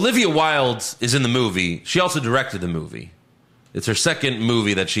 Also, Olivia Wilde is in the movie. She also directed the movie. It's her second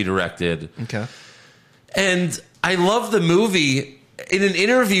movie that she directed. Okay. And I love the movie. In an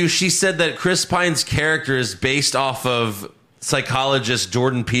interview, she said that Chris Pine's character is based off of psychologist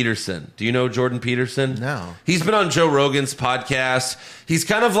Jordan Peterson. Do you know Jordan Peterson? No. He's been on Joe Rogan's podcast. He's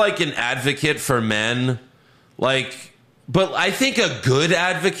kind of like an advocate for men. But I think a good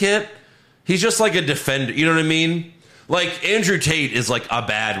advocate. He's just like a defender. You know what I mean? Like Andrew Tate is like a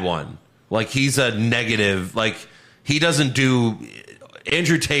bad one. Like he's a negative. Like he doesn't do.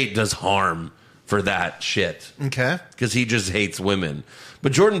 Andrew Tate does harm for that shit. Okay. Because he just hates women.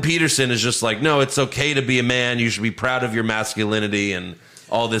 But Jordan Peterson is just like, no, it's okay to be a man. You should be proud of your masculinity and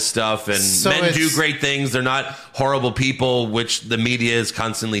all this stuff. And So men do it's- great things. They're not horrible people, which the media is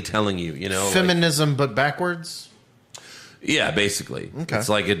constantly telling you, you know? Feminism, but backwards. Yeah, basically. Okay. It's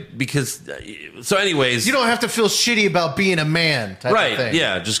like it because so anyways, You don't have to feel shitty about being a man, type right, of thing.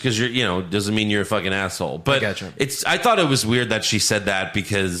 yeah, just because you're, you know, doesn't mean you're a fucking asshole. But gotcha. I thought it was weird that she said that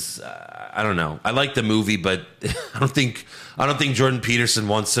because I don't know. I like the movie, but I don't think Jordan Peterson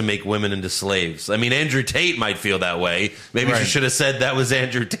wants to make women into slaves. I mean, Andrew Tate might feel that way. Maybe she Right. should have said that was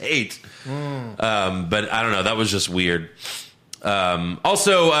Andrew Tate. But I don't know. That was just weird.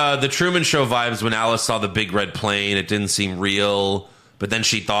 Also, the Truman Show vibes when Alice saw the big red plane. It didn't seem real, but then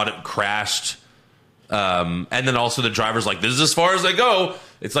she thought it crashed. And then also the driver's like, "This is as far as I go."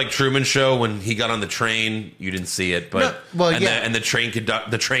 It's like Truman Show when he got on the train. You didn't see it, but No, well, and yeah.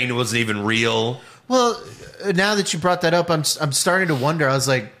 the train wasn't even real. Well, now that you brought that up, I'm starting to wonder. I was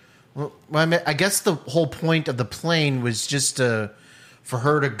like, well, I guess the whole point of the plane was just for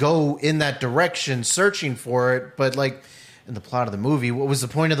her to go in that direction, searching for it. But like in the plot of the movie, what was the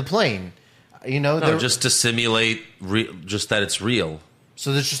point of the plane? You know, No, just to simulate, just that it's real.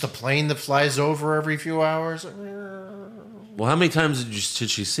 so there's just a plane that flies over every few hours. Well, how many times did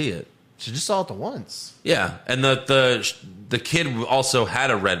she see it? She just saw it the once. Yeah, and the kid also had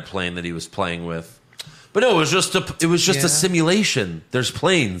a red plane that he was playing with, but no, it was just Yeah. a simulation. There's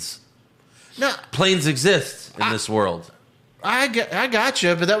planes. No, Planes exist in this world. I got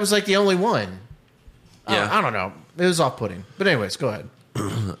you, but that was like the only one. Yeah. I don't know. It was off-putting. But anyways, go ahead.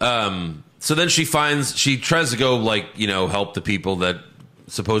 So then she tries to go help the people that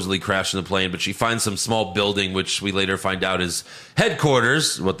supposedly crashed in the plane, but she finds some small building, which we later find out is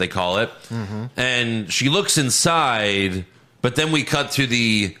headquarters, what they call it. Mm-hmm. And she looks inside, but then we cut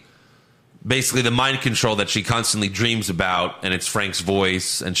to basically the mind control that she constantly dreams about, and it's Frank's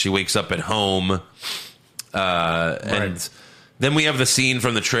voice, and she wakes up at home. And then we have the scene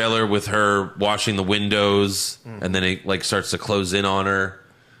from the trailer with her washing the windows, and then it starts to close in on her.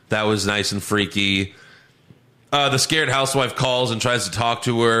 That was nice and freaky. The scared housewife calls and tries to talk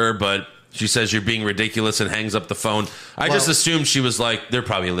to her, but she says you're being ridiculous and hangs up the phone. I just assumed she was like, they're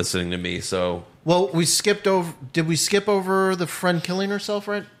probably listening to me, so... Well, we skipped over... Did we skip over the friend killing herself,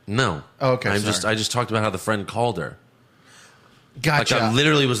 right? No. Oh, okay, I sorry. just talked about how the friend called her. Gotcha. That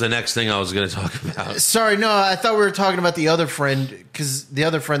literally was the next thing I was going to talk about. Sorry, no, I thought we were talking about the other friend, because the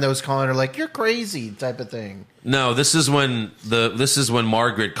other friend that was calling her, like, you're crazy, type of thing. No, this is when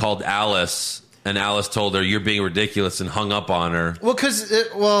Margaret called Alice, and Alice told her, you're being ridiculous, and hung up on her. Well, because,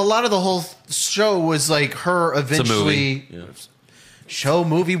 a lot of the whole show was, like, her It's a eventually... movie. Yeah. Show,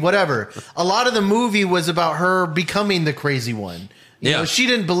 movie, whatever. A lot of the movie was about her becoming the crazy one. You know, she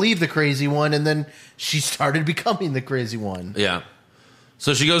didn't believe the crazy one, and then she started becoming the crazy one. Yeah.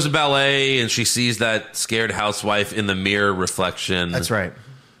 So she goes to ballet, and she sees that scared housewife in the mirror reflection. That's right.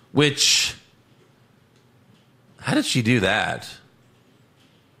 Which, how did she do that?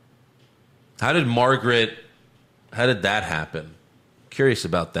 How did that happen? Curious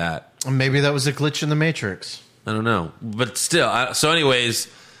about that. Maybe that was a glitch in the Matrix. I don't know. But still, so anyways,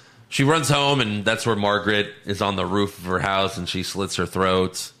 she runs home, and that's where Margaret is on the roof of her house, and she slits her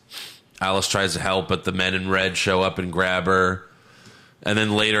throat. Alice tries to help, but the men in red show up and grab her. And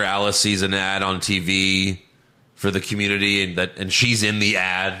then later, Alice sees an ad on TV for the community, and she's in the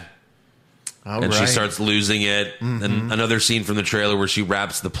ad. and she starts losing it. And another scene from the trailer where she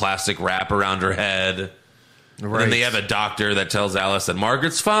wraps the plastic wrap around her head. And then they have a doctor that tells Alice that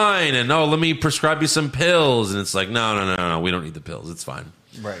Margaret's fine, and let me prescribe you some pills. And it's like, no, we don't need the pills. It's fine.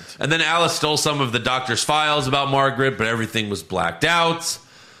 Right. And then Alice stole some of the doctor's files about Margaret, but everything was blacked out.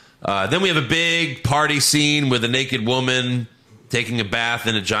 Then we have a big party scene with a naked woman taking a bath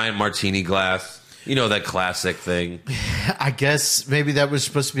in a giant martini glass. You know, that classic thing. I guess maybe that was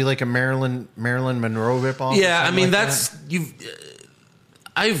supposed to be like a Marilyn Monroe ripoff. Yeah, I mean,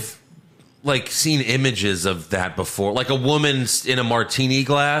 I've like seen images of that before, like a woman in a martini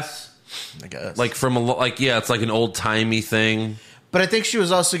glass. I guess, like from it's like an old timey thing. But I think she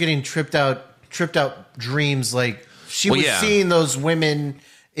was also getting tripped out dreams. Like she was seeing those women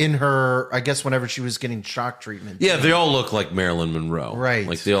in her, I guess, whenever she was getting shock treatment. Yeah, they all look like Marilyn Monroe. Right.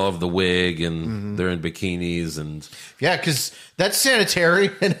 Like they all have the wig and they're in bikinis and... Yeah, because that's sanitary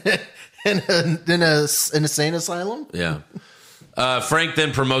in a insane asylum. Yeah. Frank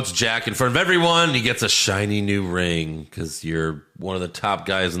then promotes Jack in front of everyone. He gets a shiny new ring because you're one of the top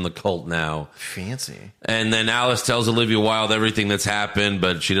guys in the cult now. Fancy. And then Alice tells Olivia Wilde everything that's happened,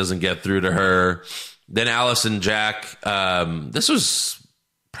 but she doesn't get through to her. Then Alice and Jack... this was...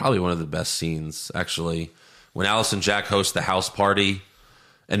 probably one of the best scenes, actually, when Alice and Jack host the house party,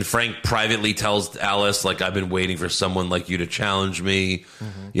 and Frank privately tells Alice, like, I've been waiting for someone like you to challenge me,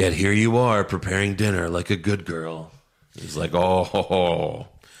 yet here you are preparing dinner like a good girl. He's like, oh.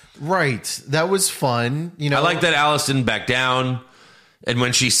 Right. That was fun. You know, I like that Alice didn't back down, and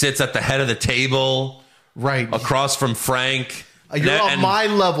when she sits at the head of the table, right across from Frank... You're on my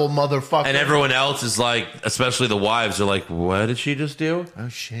level, motherfucker. And everyone else is like, especially the wives, are like, what did she just do? Oh,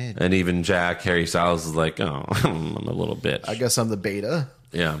 shit. And even Jack, Harry Styles, is like, oh, I'm a little bitch. I guess I'm the beta.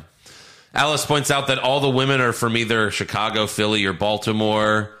 Yeah. Alice points out that all the women are from either Chicago, Philly, or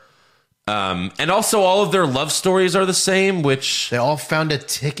Baltimore. And also all of their love stories are the same, which... They all found a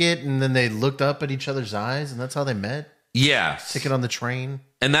ticket, and then they looked up at each other's eyes, and that's how they met? Yeah. Ticket on the train?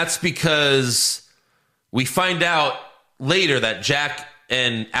 And that's because we find out... later that Jack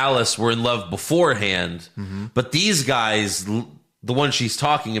and Alice were in love beforehand, but these guys, the one she's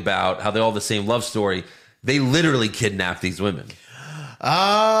talking about, how they all have the same love story, they literally kidnapped these women.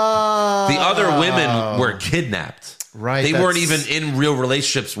 Oh. The other women were kidnapped. Right. They weren't even in real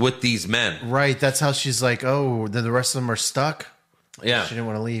relationships with these men. Right. That's how she's like, oh, then the rest of them are stuck? Yeah. She didn't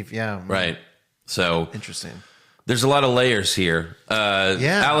want to leave. Yeah. Right. So. Interesting. There's a lot of layers here.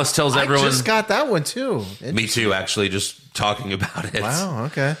 Yeah. Alice tells everyone... I just got that one, too. Me too, actually, just talking about it. Wow,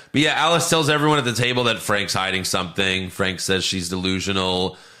 okay. But yeah, Alice tells everyone at the table that Frank's hiding something. Frank says she's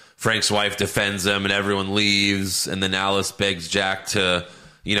delusional. Frank's wife defends him, and everyone leaves. And then Alice begs Jack to,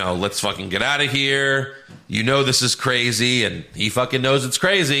 let's fucking get out of here. You know this is crazy, and he fucking knows it's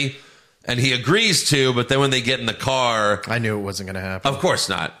crazy. And he agrees to, but then when they get in the car... I knew it wasn't going to happen. Of course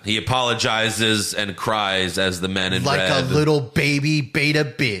not. He apologizes and cries as the men in red... Like a little baby beta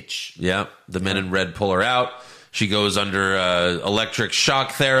bitch. Yeah, the men in red pull her out. She goes under electric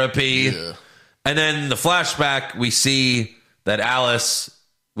shock therapy. Ugh. And then the flashback, we see that Alice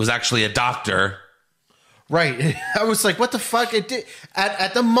was actually a doctor. Right. I was like, what the fuck? It did.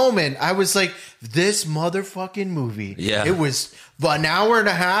 At the moment, I was like, this motherfucking movie. Yeah. It was an hour and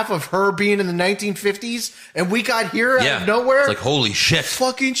a half of her being in the 1950s, and we got here out of nowhere. It's like, holy shit.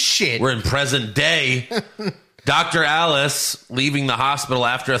 Fucking shit. We're in present day. Dr. Alice leaving the hospital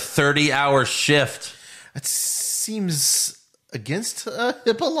after a 30-hour shift. That seems against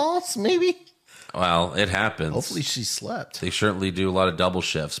HIPAA laws, maybe? Well, it happens. Hopefully she slept. They certainly do a lot of double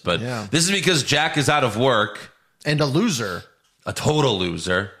shifts. But this is because Jack is out of work. And a loser. A total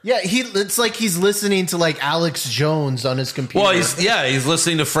loser. Yeah, it's like he's listening to like Alex Jones on his computer. Well, he's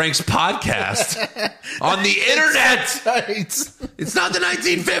listening to Frank's podcast on the internet. Right. It's not the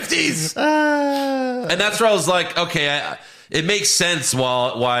 1950s. And that's where I was like, okay, it makes sense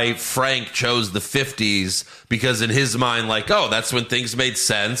why Frank chose the 50s, because in his mind, like, oh, that's when things made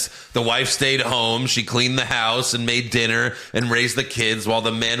sense. The wife stayed home. She cleaned the house and made dinner and raised the kids while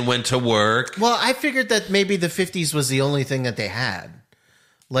the men went to work. Well, I figured that maybe the 50s was the only thing that they had.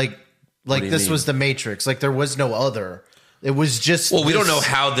 Like this was the Matrix. Like there was no other. It was just... Well, we don't know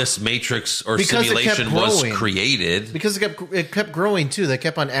how this Matrix or simulation was created. Because it kept growing, too. They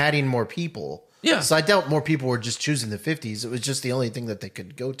kept on adding more people. Yeah. So I doubt more people were just choosing the 50s. It was just the only thing that they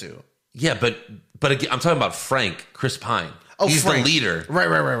could go to. Yeah, but again, I'm talking about Frank, Chris Pine. He's Frank. the leader. Right.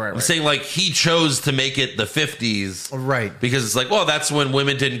 I'm saying like he chose to make it the 50s. Right. Because it's like, well, that's when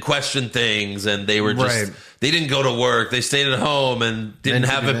women didn't question things and they were just, Right. they didn't go to work. They stayed at home and didn't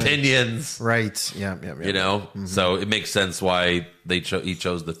have Didn't do that. opinions. Right. Yeah. You know? So it makes sense why he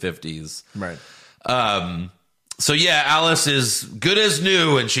chose the 50s. Right. So yeah, Alice is good as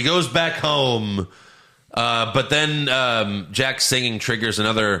new, and she goes back home. But then Jack singing triggers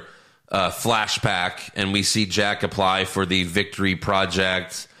another flashback, and we see Jack apply for the Victory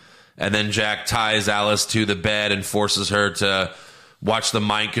Project. And then Jack ties Alice to the bed and forces her to watch the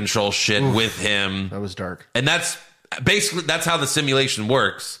mind control shit with him. That was dark. And that's how the simulation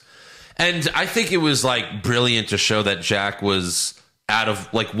works. And I think it was like brilliant to show that Jack was out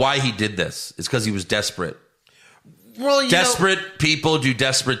of like why he did this. It's because he was desperate. Well, Desperate people do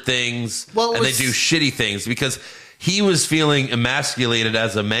desperate things, Well, it and they was- do shitty things because he was feeling emasculated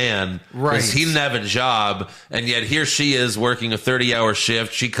as a man. Right. Because he didn't have a job, and yet here she is working a 30-hour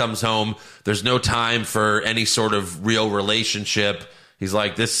shift. She comes home. There's no time for any sort of real relationship. He's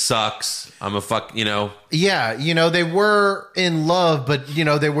like, this sucks. I'm a fuck, you know. Yeah, they were in love, but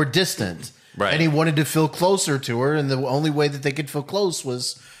they were distant. Right. And he wanted to feel closer to her, and the only way that they could feel close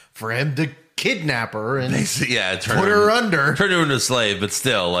was for him to kidnap her and Yeah, put her under. Turn her into a slave, but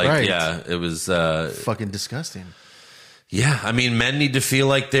still, like, Right. yeah, it was... Fucking disgusting. Yeah, I mean, men need to feel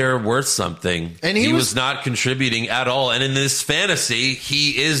like they're worth something. And he he was was not contributing at all. And in this fantasy,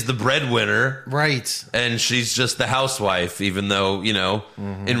 he is the breadwinner. Right. And she's just the housewife, even though,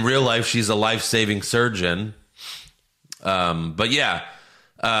 in real life, she's a life-saving surgeon. But yeah,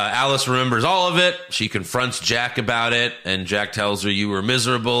 Alice remembers all of it. She confronts Jack about it. And Jack tells her, you were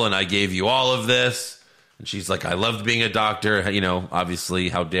miserable and I gave you all of this. And she's like, I loved being a doctor. Obviously,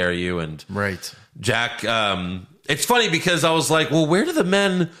 how dare you? And Right. Jack, it's funny because I was like, well, where do the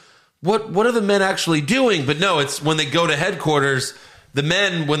men, what are the men actually doing? But no, it's when they go to headquarters, the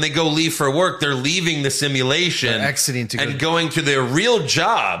men, when they go leave for work, they're leaving the simulation. They're exiting to and go- going to their real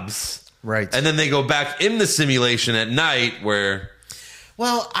jobs. Right. And then they go back in the simulation at night where,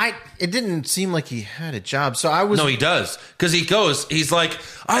 Well, it didn't seem like he had a job, so I was... no, he does. Because he's like,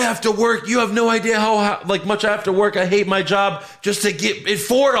 I have to work. You have no idea how like much I have to work. I hate my job just to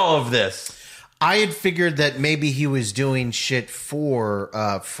afford all of this. I had figured that maybe he was doing shit for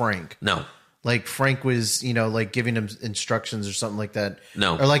Frank. No. Like Frank was, like giving him instructions or something like that.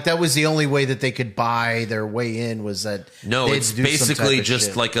 No. Or like that was the only way that they could buy their way in was that. No, they had it's to do some basically type of just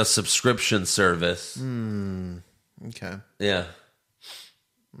shit. like a subscription service. Okay. Yeah.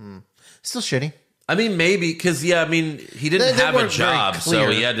 Still shitty. I mean, maybe because he didn't They have a weren't very job, so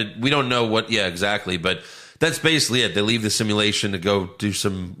clear. he had to. We don't know what. Yeah, exactly. But that's basically it. They leave the simulation to go do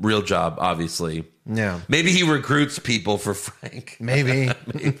some real job. Obviously, Yeah. maybe he recruits people for Frank. Maybe.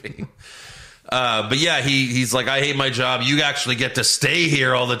 Maybe. But yeah, he's like, I hate my job. You actually get to stay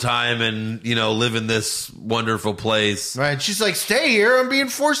here all the time and live in this wonderful place. Right. She's like, stay here. I'm being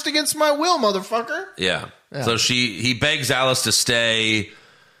forced against my will, motherfucker. Yeah. So he begs Alice to stay.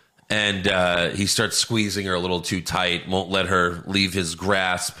 And he starts squeezing her a little too tight, won't let her leave his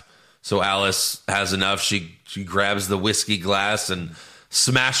grasp. So Alice has enough. She grabs the whiskey glass and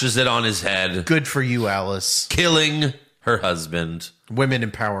smashes it on his head, Good for you, Alice. killing her husband. Women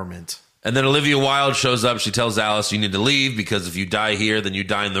empowerment. And then Olivia Wilde shows up. She tells Alice, you need to leave because if you die here, then you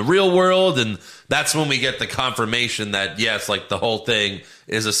die in the real world. And that's when we get the confirmation that, yes, like the whole thing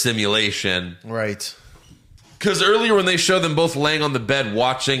is a simulation. Right. Because earlier when they show them both laying on the bed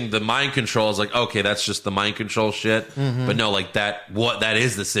watching the mind control, I was like, okay, that's just the mind control shit. But no, like that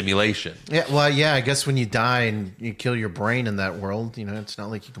is the simulation. Yeah. Well, yeah. I guess when you die and you kill your brain in that world, it's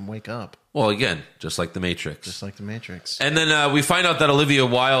not like you can wake up, Well, again, just like the Matrix. just like the Matrix. And then we find out that Olivia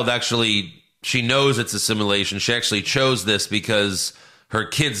Wilde she knows it's a simulation. She actually chose this because her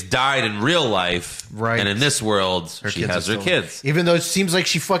kids died in real life. Right. And in this world, she kids has are her still- kids. Even though it seems like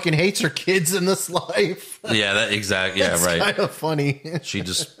she fucking hates her kids in this life. Yeah, that exactly. Yeah, It's right. kind of funny. She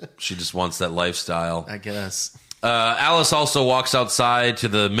just wants that lifestyle. I guess. Alice also walks outside to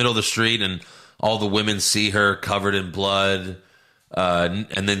the middle of the street, and all the women see her covered in blood. And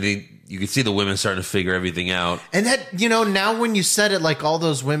then you can see the women starting to figure everything out. And that, now when you said it, like all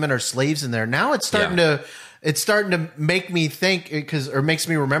those women are slaves in there, now it's starting to make me think or makes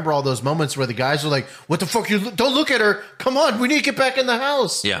me remember all those moments where the guys are like, what the fuck? Don't look at her. Come on. We need to get back in the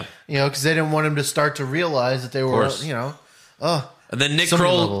house. Yeah. Because they didn't want him to start to realize that they were, course. And then Nick So many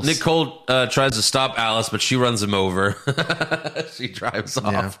Kroll, levels. Nick Kroll tries to stop Alice, but she runs him over. She drives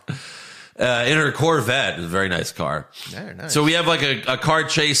off in her Corvette. It's a very nice car. Very nice. So we have like a car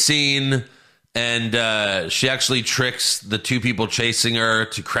chase scene, and she actually tricks the two people chasing her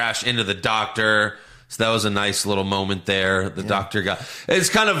to crash into the doctor. So that was a nice little moment there. The doctor got... It's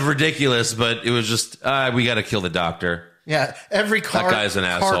kind of ridiculous, but it was just, we got to kill the doctor. Yeah, every car. That guy's an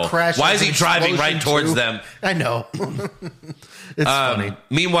asshole. Crash. Why is he driving right towards too. them? I know. It's funny.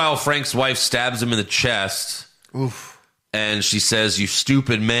 Meanwhile, Frank's wife stabs him in the chest. Oof. And she says, "You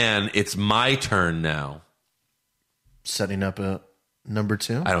stupid man, it's my turn now." Setting up a number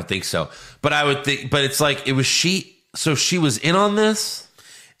 2? I don't think so. But I would think, but it's like, it was she, so she was in on this?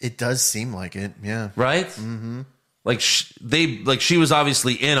 It does seem like it, yeah. Right? Mm-hmm. Like, she was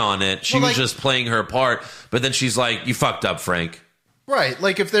obviously in on it. She was just playing her part. But then she's like, "You fucked up, Frank." Right.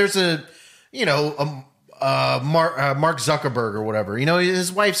 Like if there's Mark Zuckerberg or whatever,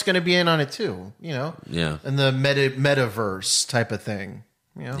 his wife's going to be in on it too, Yeah. in the metaverse type of thing.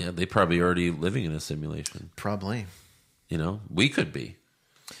 Yeah, they probably already living in a simulation. Probably. We could be.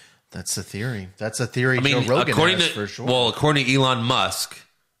 That's a theory. That's a theory. I mean, Joe Rogan according has to for sure. Well, according to Elon Musk,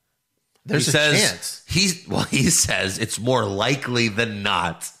 there's a chance. He says it's more likely than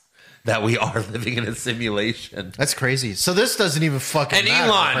not that we are living in a simulation. That's crazy. So this doesn't even fucking And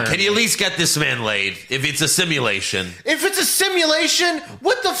matter, Elon, apparently. can you at least get this man laid if it's a simulation? If it's a simulation,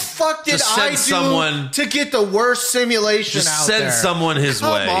 what the fuck did Just send I do someone- to get the worst simulation Just out send there? someone his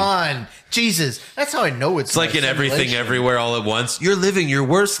Come way. Come on. Jesus. That's how I know it's It's like a in Everything simulation. Everywhere All at Once. You're living your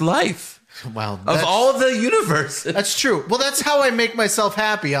worst life Wow. of all of the universes. That's true. Well, that's how I make myself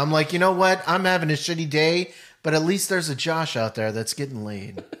happy. I'm like, you know what? I'm having a shitty day, but at least there's a Josh out there that's getting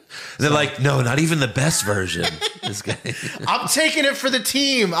laid. They're like, no, not even the best version is getting. I'm taking it for the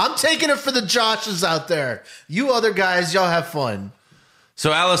team. I'm taking it for the Joshes out there. You other guys, y'all have fun.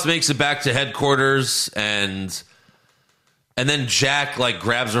 So Alice makes it back to headquarters, and then Jack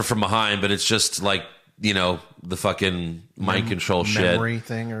grabs her from behind, but it's just the fucking mind control shit, Memory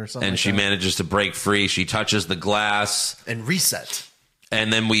thing or something. and like she that. manages to break free. She touches the glass, And reset.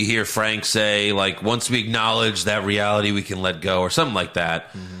 and then we hear Frank say, once we acknowledge that reality, we can let go, or something like that.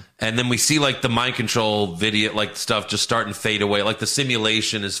 Mm-hmm. And then we see the mind control video, stuff just starting to fade away, the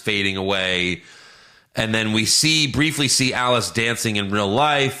simulation is fading away. And then we briefly see Alice dancing in real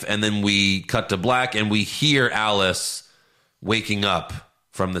life, and then we cut to black, and we hear Alice waking up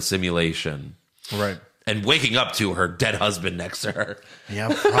from the simulation. Right. And waking up to her dead husband next to her. Yeah,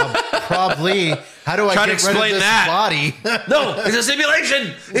 probably. How do I Try to get rid of explain this that. body? No, it's a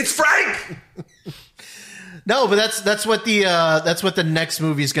simulation. It's Frank. No, but that's what the next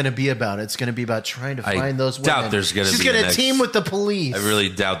movie is going to be about. It's going to be about trying to find those women. doubt there's gonna She's be going a to next- team with the police. I really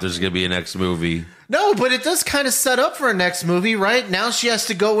doubt there's going to be a next movie. No, but it does kind of set up for a next movie, right? Now she has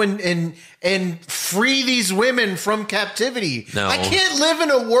to go and free these women from captivity. No. I can't live in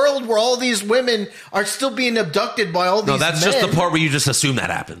a world where all these women are still being abducted by all these No, that's men. just the part where you just assume that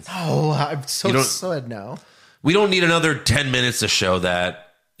happens. Oh, I'm You so don't- sad now. We don't need another 10 minutes to show that.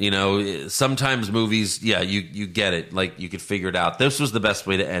 Sometimes movies, you get it. You could figure it out. This was the best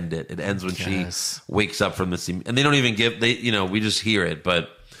way to end it. It ends when Yes. she wakes up from the scene. And they don't even we just hear it. But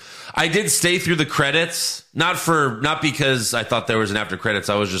I did stay through the credits, not because I thought there was an after credits.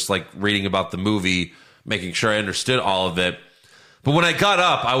 I was just reading about the movie, making sure I understood all of it. But when I got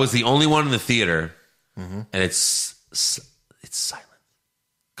up, I was the only one in the theater, and it's silent,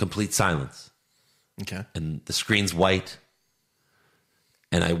 complete silence. Okay. And the screen's white.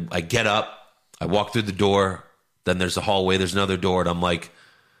 And I get up, I walk through the door, then there's a hallway, there's another door, and I'm like,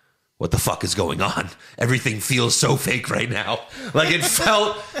 what the fuck is going on? Everything feels so fake right now. It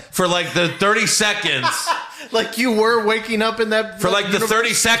felt for the 30 seconds. Like you were waking up in that... For the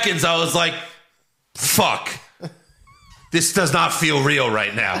 30 seconds, I was like, fuck. This does not feel real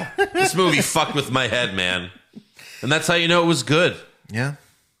right now. This movie fucked with my head, man. And that's how you know it was good. Yeah.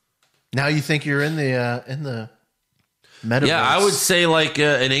 Now you think you're in the metaverse. Yeah, I would say an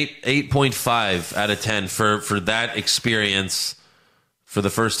 8.5 out of 10 for that experience, for the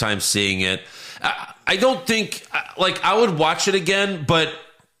first time seeing it. I don't think I would watch it again, but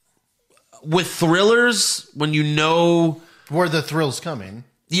with thrillers, when you know where the thrill's coming.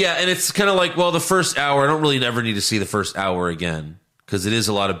 Yeah, and it's kind of the first hour, I don't really ever need to see the first hour again because it is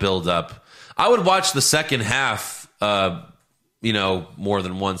a lot of build up. I would watch the second half more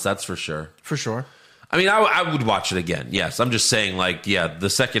than once, that's for sure. For sure. I mean, I would watch it again. Yes, I'm just saying, the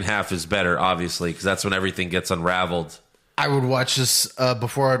second half is better, obviously, because that's when everything gets unraveled. I would watch this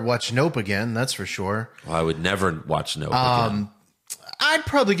before I'd watch Nope again. That's for sure. Well, I would never watch Nope again. I'd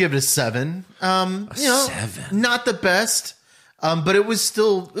probably give it a 7. 7? Not the best, but it was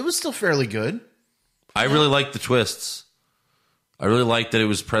still fairly good. I really liked the twists. I really liked that it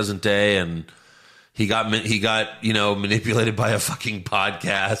was present day, and he got manipulated by a fucking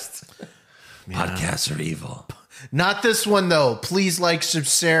podcast. Yeah. Podcasts are evil. Not this one, though. Please like,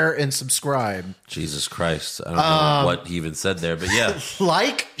 share, and subscribe. Jesus Christ. I don't know what he even said there, but yeah.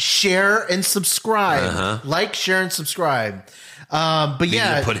 Like, share, and subscribe. Like, share, and subscribe. But Need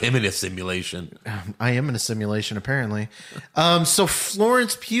yeah, to put him in a simulation. I am in a simulation, apparently. So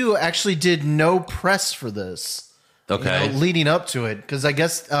Florence Pugh actually did no press for this. Okay. Leading up to it, because I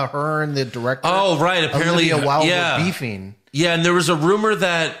guess her and the director. Oh, right. Apparently, Olivia Wilde yeah. were beefing. Yeah, and there was a rumor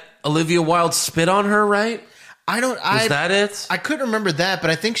that Olivia Wilde spit on her, right? Was that it? I couldn't remember that, but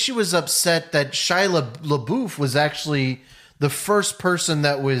I think she was upset that Shia LaBeouf was actually the first person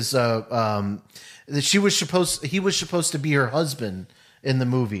that was that he was supposed to be her husband in the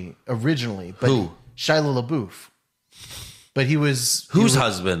movie originally. But Who? Shia LaBeouf. But Whose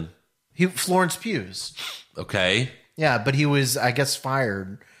husband? Florence Pugh's. Okay. Yeah, but he was, I guess,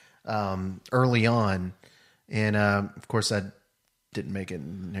 fired early on, and of course that didn't make it.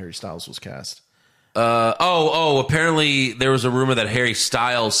 And Harry Styles was cast. Apparently there was a rumor that Harry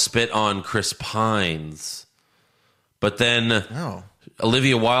Styles spit on Chris Pines. But then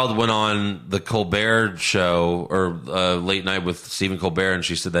Olivia Wilde went on the Colbert show or Late Night with Stephen Colbert, and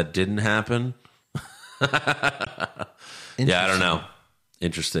she said that didn't happen. Yeah, I don't know.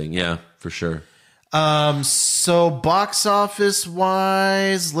 Interesting. Yeah, for sure. So box office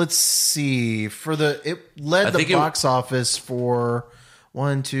wise, let's see. It led the box office for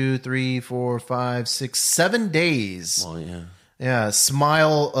 1, 2, 3, 4, 5, 6, 7 days. Well, yeah. Yeah,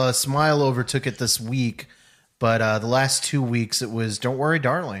 Smile overtook it this week, but the last 2 weeks it was Don't Worry,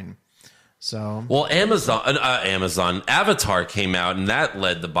 Darling. So Well, Amazon Avatar came out and that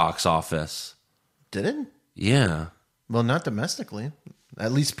led the box office. did it? Yeah. Well, not domestically.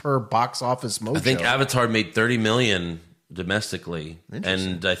 At least per Box Office Mojo. I think Avatar made 30 million domestically,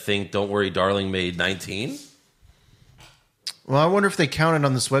 and I think Don't Worry Darling made 19. Well, I wonder if they counted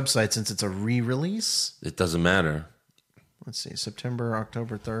on this website since it's a re-release. It doesn't matter. Let's see, September,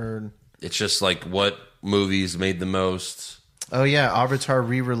 October 3rd. It's just like what movies made the most. Oh yeah, Avatar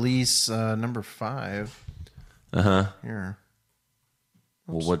re-release number 5. Here.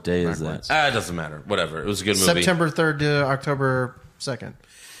 Well, what day is that? It doesn't matter. Whatever. It was a good movie. September 3rd to October 2nd.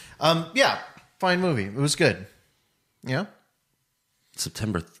 Yeah, fine movie. It was good. Yeah.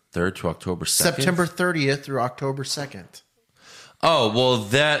 September 3rd to October 2nd? September 30th through October 2nd. Oh, well,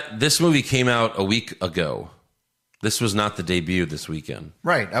 this movie came out a week ago. This was not the debut this weekend.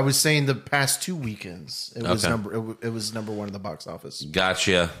 Right. I was saying the past 2 weekends. It was it was number 1 in the box office.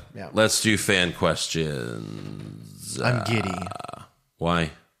 Gotcha. Yeah. Let's do fan questions. I'm giddy.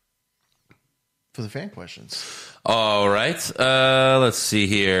 Why? For the fan questions. All right. Let's see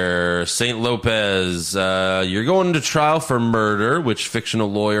here. St. Lopez, you're going to trial for murder. Which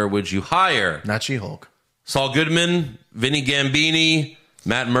fictional lawyer would you hire? Not She-Hulk. Saul Goodman, Vinny Gambini,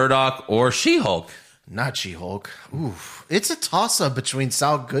 Matt Murdock, or She-Hulk? Not She-Hulk. Ooh, it's a toss-up between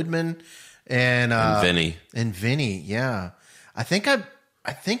Saul Goodman and Vinny. And Vinny, yeah. I think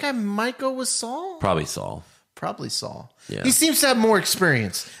I might go with Saul. Probably Saul. Probably Saul. Yeah. He seems to have more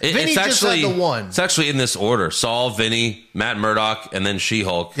experience. Vinny just had the one. It's actually in this order: Saul, Vinny, Matt Murdock, and then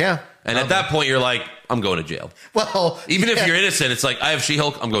She-Hulk. Yeah. And at that point, you're like, I'm going to jail. Well, Even if you're innocent, it's like, I have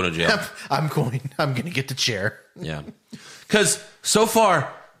She-Hulk, I'm going to jail. I'm going to get the chair. Yeah. Because so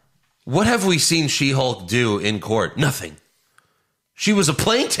far, what have we seen She-Hulk do in court? Nothing. She was a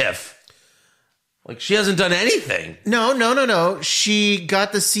plaintiff. Like, she hasn't done anything. No. She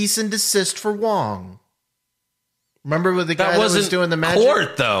got the cease and desist for Wong. Remember with the guy that was doing the magic?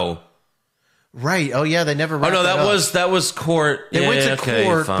 Court, though. Right. Oh, yeah. They never. Oh no, that was court. They went to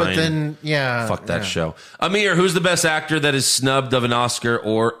court, fine. but then fuck that show. Amir, who's the best actor that is snubbed of an Oscar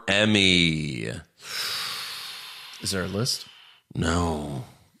or Emmy? Is there a list? No.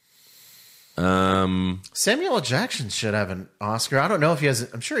 Samuel L. Jackson should have an Oscar. I don't know if he has.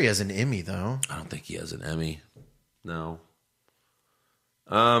 I'm sure he has an Emmy though. I don't think he has an Emmy. No.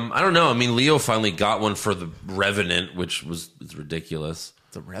 I don't know. I mean, Leo finally got one for The Revenant, which it's ridiculous.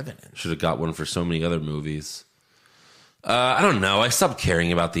 The Revenant should have got one for so many other movies. I don't know. I stopped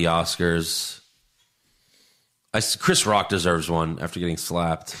caring about the Oscars. Chris Rock deserves one after getting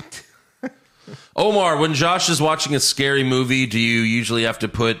slapped. Omar, when Josh is watching a scary movie, do you usually have to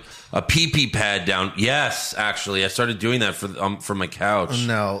put a pee-pee pad down? Yes, actually. I started doing that for my couch.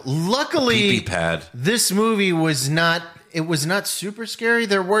 No. Luckily, pee-pee pad. This movie was not super scary.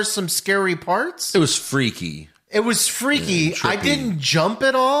 There were some scary parts. It was freaky. It was freaky. I didn't jump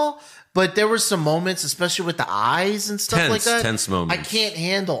at all, but there were some moments, especially with the eyes and stuff like that. Tense moments. I can't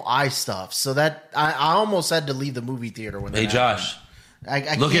handle eye stuff, so that I almost had to leave the movie theater when that happened. Josh.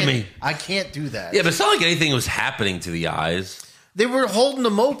 I Look at me. I can't do that. Yeah, but it's not like anything was happening to the eyes. They were holding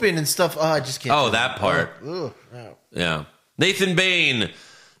them open and stuff. Oh, I just can't. Oh, that part. Ugh. Oh. Yeah. Nathan Bain,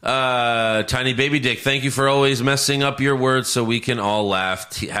 Tiny Baby Dick, thank you for always messing up your words so we can all laugh.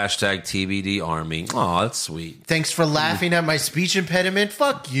 Hashtag TBD Army. Oh, that's sweet. Thanks for laughing at my speech impediment.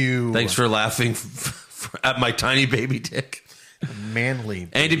 Fuck you. Thanks for laughing at my tiny baby dick. Manly.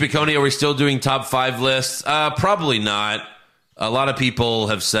 Andy Piccone, are we still doing top 5 lists? Probably not. A lot of people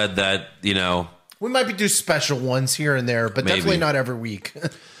have said that, you know. We might be do special ones here and there, but Maybe. definitely not every week.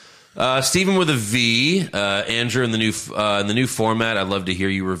 Stephen with a V, Andrew in the new format. I'd love to hear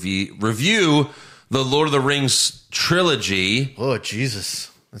you review the Lord of the Rings trilogy. Oh, Jesus.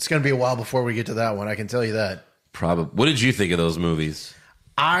 It's going to be a while before we get to that one. I can tell you that. Probably. What did you think of those movies?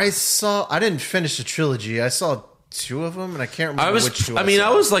 I didn't finish the trilogy. I saw 2 of them, and I can't remember which 2 I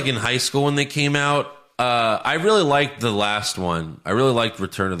was like in high school when they came out. I really liked the last one. I really liked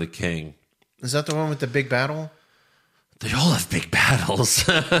Return of the King. Is that the one with the big battle? They all have big battles.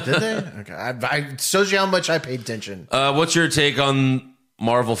 Did they? Okay. I shows you how much I paid attention. What's your take on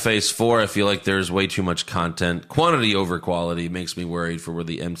Marvel Phase 4? I feel like there's way too much content. Quantity over quality makes me worried for where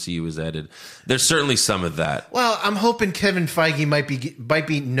the MCU is headed. There's certainly some of that. Well, I'm hoping Kevin Feige might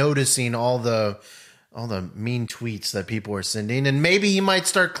be noticing all the mean tweets that people are sending, and maybe he might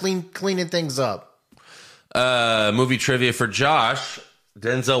start cleaning things up. Movie trivia for Josh.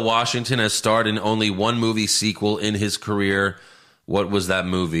 Denzel Washington has starred in only one movie sequel in his career. What was that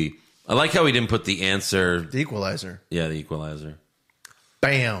movie? I like how he didn't put the answer. The Equalizer. Yeah, The Equalizer.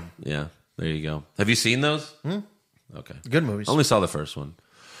 Bam. Yeah, there you go. Have you seen those? Okay. Good movies. Only saw the first one.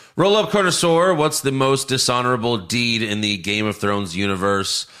 Roll up, Connoisseur. What's the most dishonorable deed in the Game of Thrones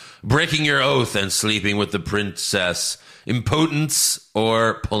universe? Breaking your oath and sleeping with the princess. Impotence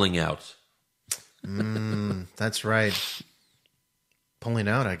or pulling out? That's right. Pulling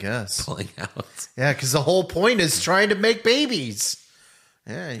out, I guess. Pulling out. Yeah, because the whole point is trying to make babies.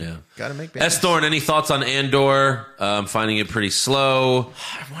 Yeah, got to make babies. S. Thorne, any thoughts on Andor? I'm finding it pretty slow.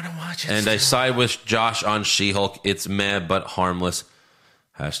 I want to watch it. And I side with Josh on She-Hulk. It's mad but harmless.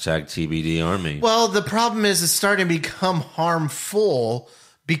 Hashtag TBD Army. Well, the problem is it's starting to become harmful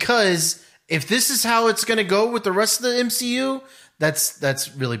because if this is how it's going to go with the rest of the MCU,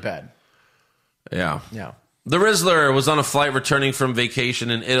 that's really bad. Yeah. Yeah. The Rizzler was on a flight returning from vacation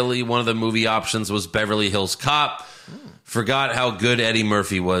in Italy. One of the movie options was Beverly Hills Cop. Forgot how good Eddie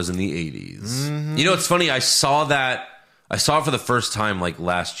Murphy was in the 80s. Mm-hmm. You know, it's funny. I saw it for the first time like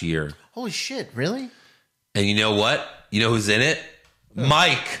last year. Holy shit, really? And you know what? You know who's in it?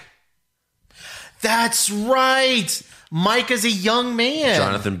 Mike. That's right. Mike is a young man.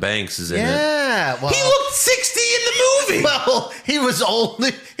 Jonathan Banks is in it. Yeah. Well, he looked 60 in the movie. Well, he was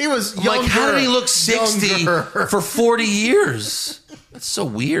younger. Like, how did he look 60 for 40 years? That's so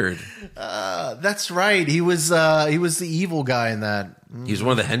weird. That's right. He was the evil guy in that. He's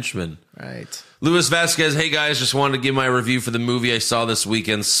one of the henchmen. Right. Luis Vasquez, hey guys, just wanted to give my review for the movie I saw this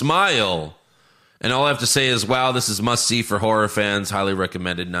weekend, Smile. And all I have to say is, wow, this is must-see for horror fans. Highly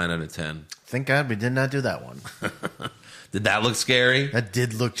recommended, 9 out of 10. Thank God we did not do that one. Did that look scary? That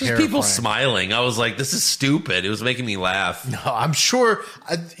did look Just terrifying. people smiling. I was like, this is stupid. It was making me laugh. No, I'm sure.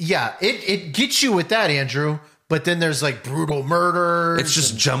 Yeah, it gets you with that, Andrew. But then there's like brutal murder. It's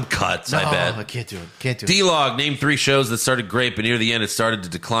just jump cuts, I bet. I can't do it. Can't do it. D-Log, name 3 shows that started great, but near the end it started to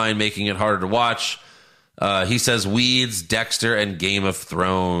decline, making it harder to watch. He says Weeds, Dexter, and Game of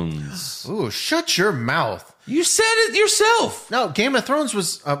Thrones. Ooh, shut your mouth. You said it yourself. No, Game of Thrones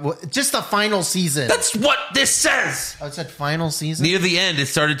was just the final season. That's what this says. Oh, it said final season? Near the end, it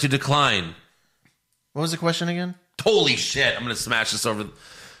started to decline. What was the question again? Holy shit. I'm going to smash this over.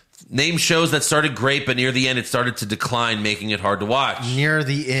 Name shows that started great, but near the end, it started to decline, making it hard to watch. Near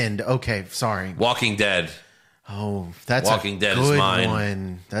the end. Okay, sorry. Walking Dead. Oh, that's Walking Dead good is mine.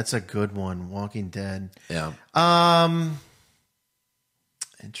 one. That's a good one. Walking Dead. Yeah.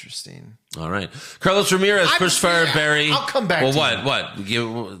 Interesting. All right. Carlos Ramirez, Pushfire Barry. I'll come back to you. What? Give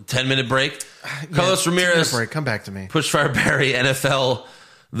a 10-minute break? Carlos Ramirez. Break. Come back to me. Pushfire Barry, NFL,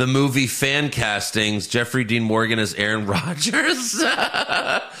 the movie fan castings. Jeffrey Dean Morgan as Aaron Rodgers.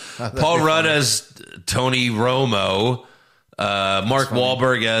 Paul Rudd as Tony Romo. Mark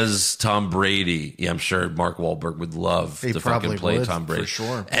Wahlberg as Tom Brady. Yeah, I'm sure Mark Wahlberg would love to fucking play Tom Brady. For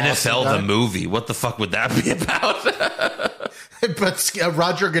sure. NFL, the movie. What the fuck would that be about? But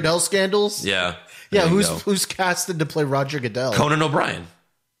Roger Goodell scandals? Yeah. Yeah, who's casted to play Roger Goodell? Conan O'Brien.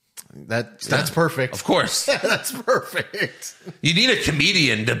 That's perfect. Of course. That's perfect. You need a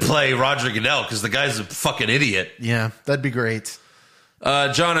comedian to play Roger Goodell because the guy's a fucking idiot. Yeah, that'd be great.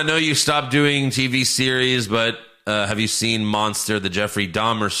 John, I know you stopped doing TV series, but have you seen Monster, the Jeffrey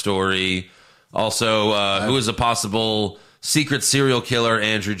Dahmer story? Also, who is a possible secret serial killer,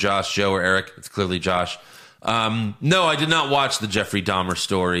 Andrew, Josh, Joe, or Eric. It's clearly Josh. No, I did not watch the Jeffrey Dahmer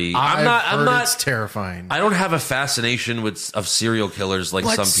story. I'm not. It's terrifying. I don't have a fascination of serial killers like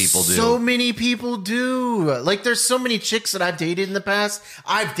some people do. So many people do. Like, there's so many chicks that I've dated in the past.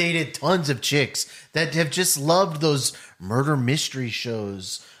 I've dated tons of chicks that have just loved those murder mystery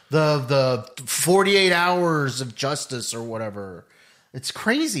shows, the 48 Hours of Justice or whatever. It's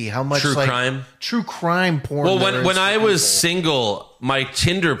crazy how much true crime porn. Well, when I was single, my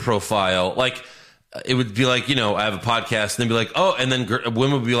Tinder profile, like, it would be like, I have a podcast, and then be like, oh, and then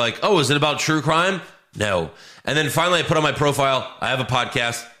women would be like, oh, is it about true crime? No. And then finally I put on my profile, I have a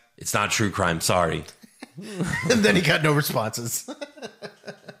podcast. It's not true crime. Sorry. And then he got no responses.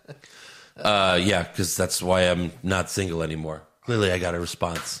 Yeah, because that's why I'm not single anymore. Clearly I got a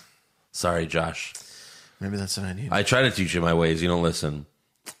response. Sorry, Josh. Maybe that's what I need. I try to teach you my ways. You don't listen.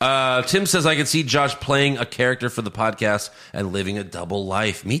 Tim says, I can see Josh playing a character for the podcast and living a double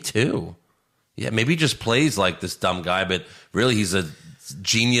life. Me too. Yeah, maybe he just plays like this dumb guy, but really he's a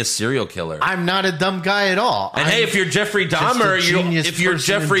genius serial killer. I'm not a dumb guy at all. And hey, if you're Jeffrey Dahmer,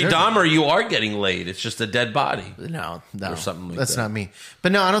 you are getting laid. It's just a dead body. No, or something like that's that. not me.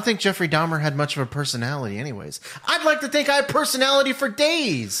 But no, I don't think Jeffrey Dahmer had much of a personality anyways. I'd like to think I have personality for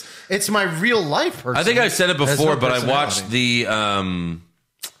days. It's my real life person. I think I said it before, but I personality. watched the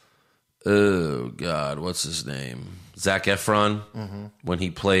oh God, what's his name? Zac Efron, when he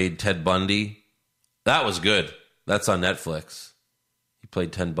played Ted Bundy. That was good. That's on Netflix. He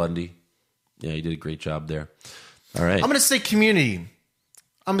played Ted Bundy. Yeah, he did a great job there. All right. I'm going to say Community.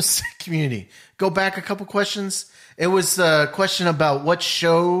 Go back a couple questions. It was a question about what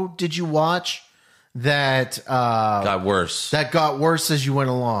show did you watch that got worse. That got worse as you went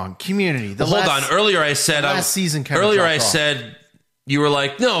along. Community. Hold on. Earlier I said last season. Earlier I said you were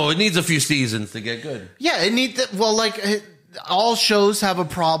like, no, it needs a few seasons to get good. Yeah, it needs. Well, like all shows have a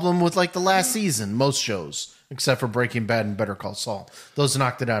problem with like the last season. Most shows, except for Breaking Bad and Better Call Saul, those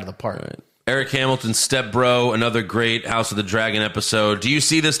knocked it out of the park. Right. Eric Hamilton, Step Bro, another great House of the Dragon episode. Do you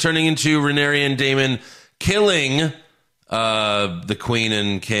see this turning into Rhaenyra and Daemon killing the Queen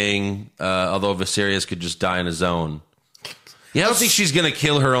and King? Although Viserys could just die on his own. Yeah, I don't think she's going to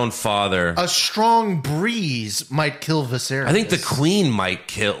kill her own father. A strong breeze might kill Viserys. I think the Queen might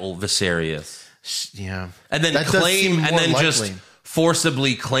kill Viserys. Yeah, and then just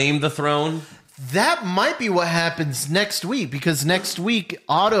forcibly claim the throne. That might be what happens next week, because next week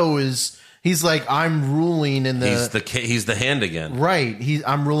Otto he's like, I'm ruling in the he's the hand again, right?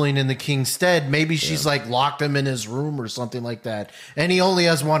 I'm ruling in the king's stead. Maybe she's like locked him in his room or something like that, and he only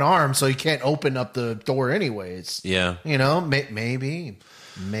has one arm, so he can't open up the door anyways. Yeah, maybe.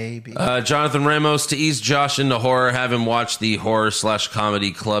 Jonathan Ramos, to ease Josh into horror, have him watch the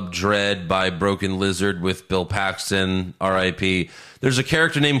horror/comedy Club Dread by Broken Lizard with Bill Paxton, R.I.P. There's a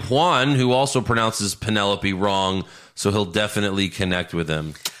character named Juan who also pronounces Penelope wrong, so he'll definitely connect with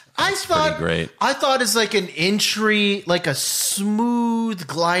him. That's pretty great. I thought it's like an entry, like a smooth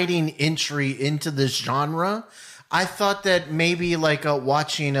gliding entry into this genre. I thought that maybe like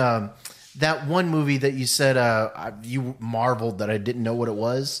watching that one movie that you said you marveled that I didn't know what it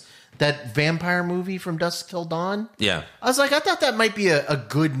was. That vampire movie from Dusk Till Dawn. Yeah. I was like, I thought that might be a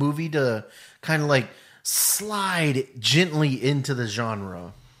good movie to kind of like slide gently into the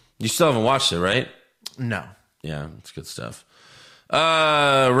genre. You still haven't watched it, right? No. Yeah, it's good stuff.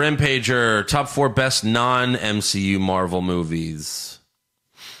 Rampager, top 4 best non-MCU Marvel movies.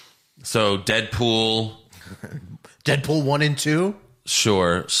 So Deadpool. Deadpool 1 and 2?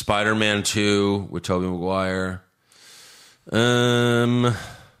 Sure. Spider-Man 2 with Tobey Maguire.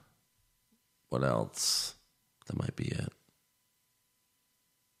 What else? That might be it.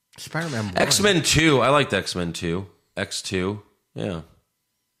 Spider-Man 1. X-Men 2. I liked X-Men 2. X2. Yeah.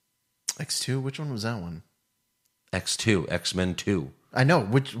 X2? Which one was that one? X2. X-Men 2. I know.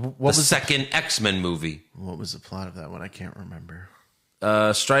 What was the second X-Men movie? What was the plot of that one? I can't remember.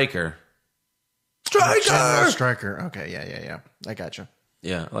 Stryker. Stryker. Okay, yeah. I gotcha.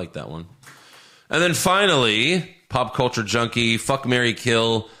 Yeah, I like that one. And then finally, pop culture junkie, fuck, marry,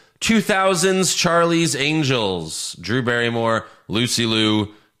 kill, 2000s Charlie's Angels, Drew Barrymore, Lucy Liu,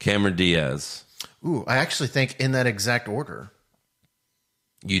 Cameron Diaz. Ooh, I actually think in that exact order.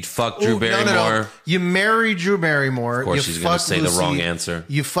 You'd fuck Drew Barrymore. No. You marry Drew Barrymore. Of course, she's going to say the wrong answer.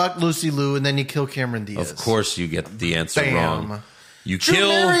 You fuck Lucy Liu, and then you kill Cameron Diaz. Of course, you get the answer wrong. You Drew kill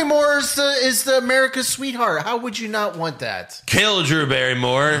Barrymore is the America's sweetheart. How would you not want that? Kill Drew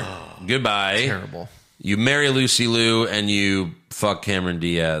Barrymore. Goodbye. Terrible. You marry Lucy Liu and you fuck Cameron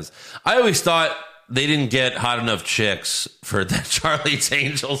Diaz. I always thought they didn't get hot enough chicks for that Charlie's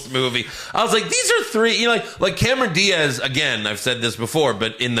Angels movie. I was like, these are three, you know, like Cameron Diaz, again, I've said this before,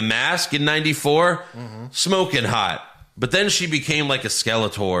 but in The Mask in 94, smoking hot. But then she became like a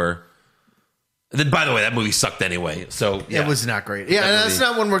Skeletor. And then, by the way, that movie sucked anyway. So yeah. It was not great. Yeah, and that's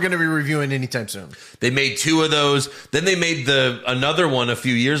not one we're going to be reviewing anytime soon. They made 2 of those. Then they made another one a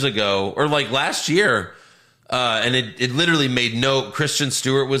few years ago, or like last year. And it literally made no. Kristen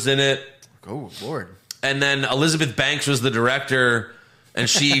Stewart was in it. Oh, Lord. And then Elizabeth Banks was the director. And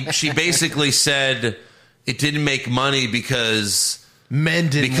she basically said it didn't make money because men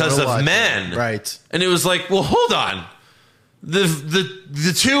didn't because wanna of watch men. it. Right. And it was like, well, hold on.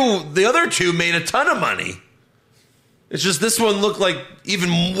 The other two made a ton of money. It's just this one looked like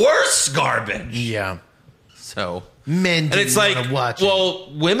even worse garbage. Yeah. So men didn't and it's like, want to watch it.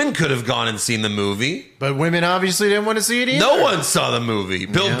 well, women could have gone and seen the movie, But women obviously didn't want to see it either. no one saw the movie.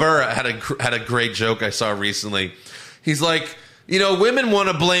 Bill Yeah. Burr had a great joke I saw recently. He's like, you know, women want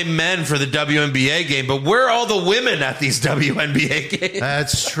to blame men for the WNBA game, but where are all the women at these WNBA games?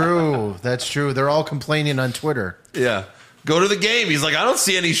 That's true. That's true. They're all complaining on Twitter. Yeah. Go to the game. He's like, I don't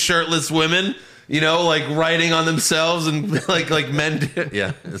see any shirtless women, you know, like writing on themselves and like men do.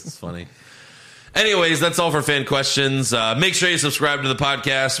 Yeah, it's funny. Anyways, that's all for fan questions. Make sure you subscribe to the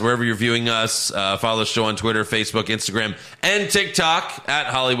podcast wherever you're viewing us. Follow the show on Twitter, Facebook, Instagram, and TikTok at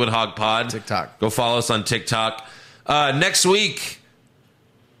Hollywood Hog Pod. TikTok. Go follow us on TikTok. Next week,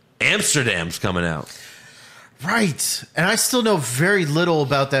 Amsterdam's coming out. Right. And I still know very little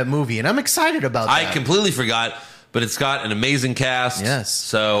about that movie, and I'm excited about that. I completely forgot, but it's got an amazing cast. Yes.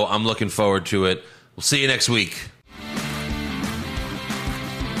 So I'm looking forward to it. We'll see you next week.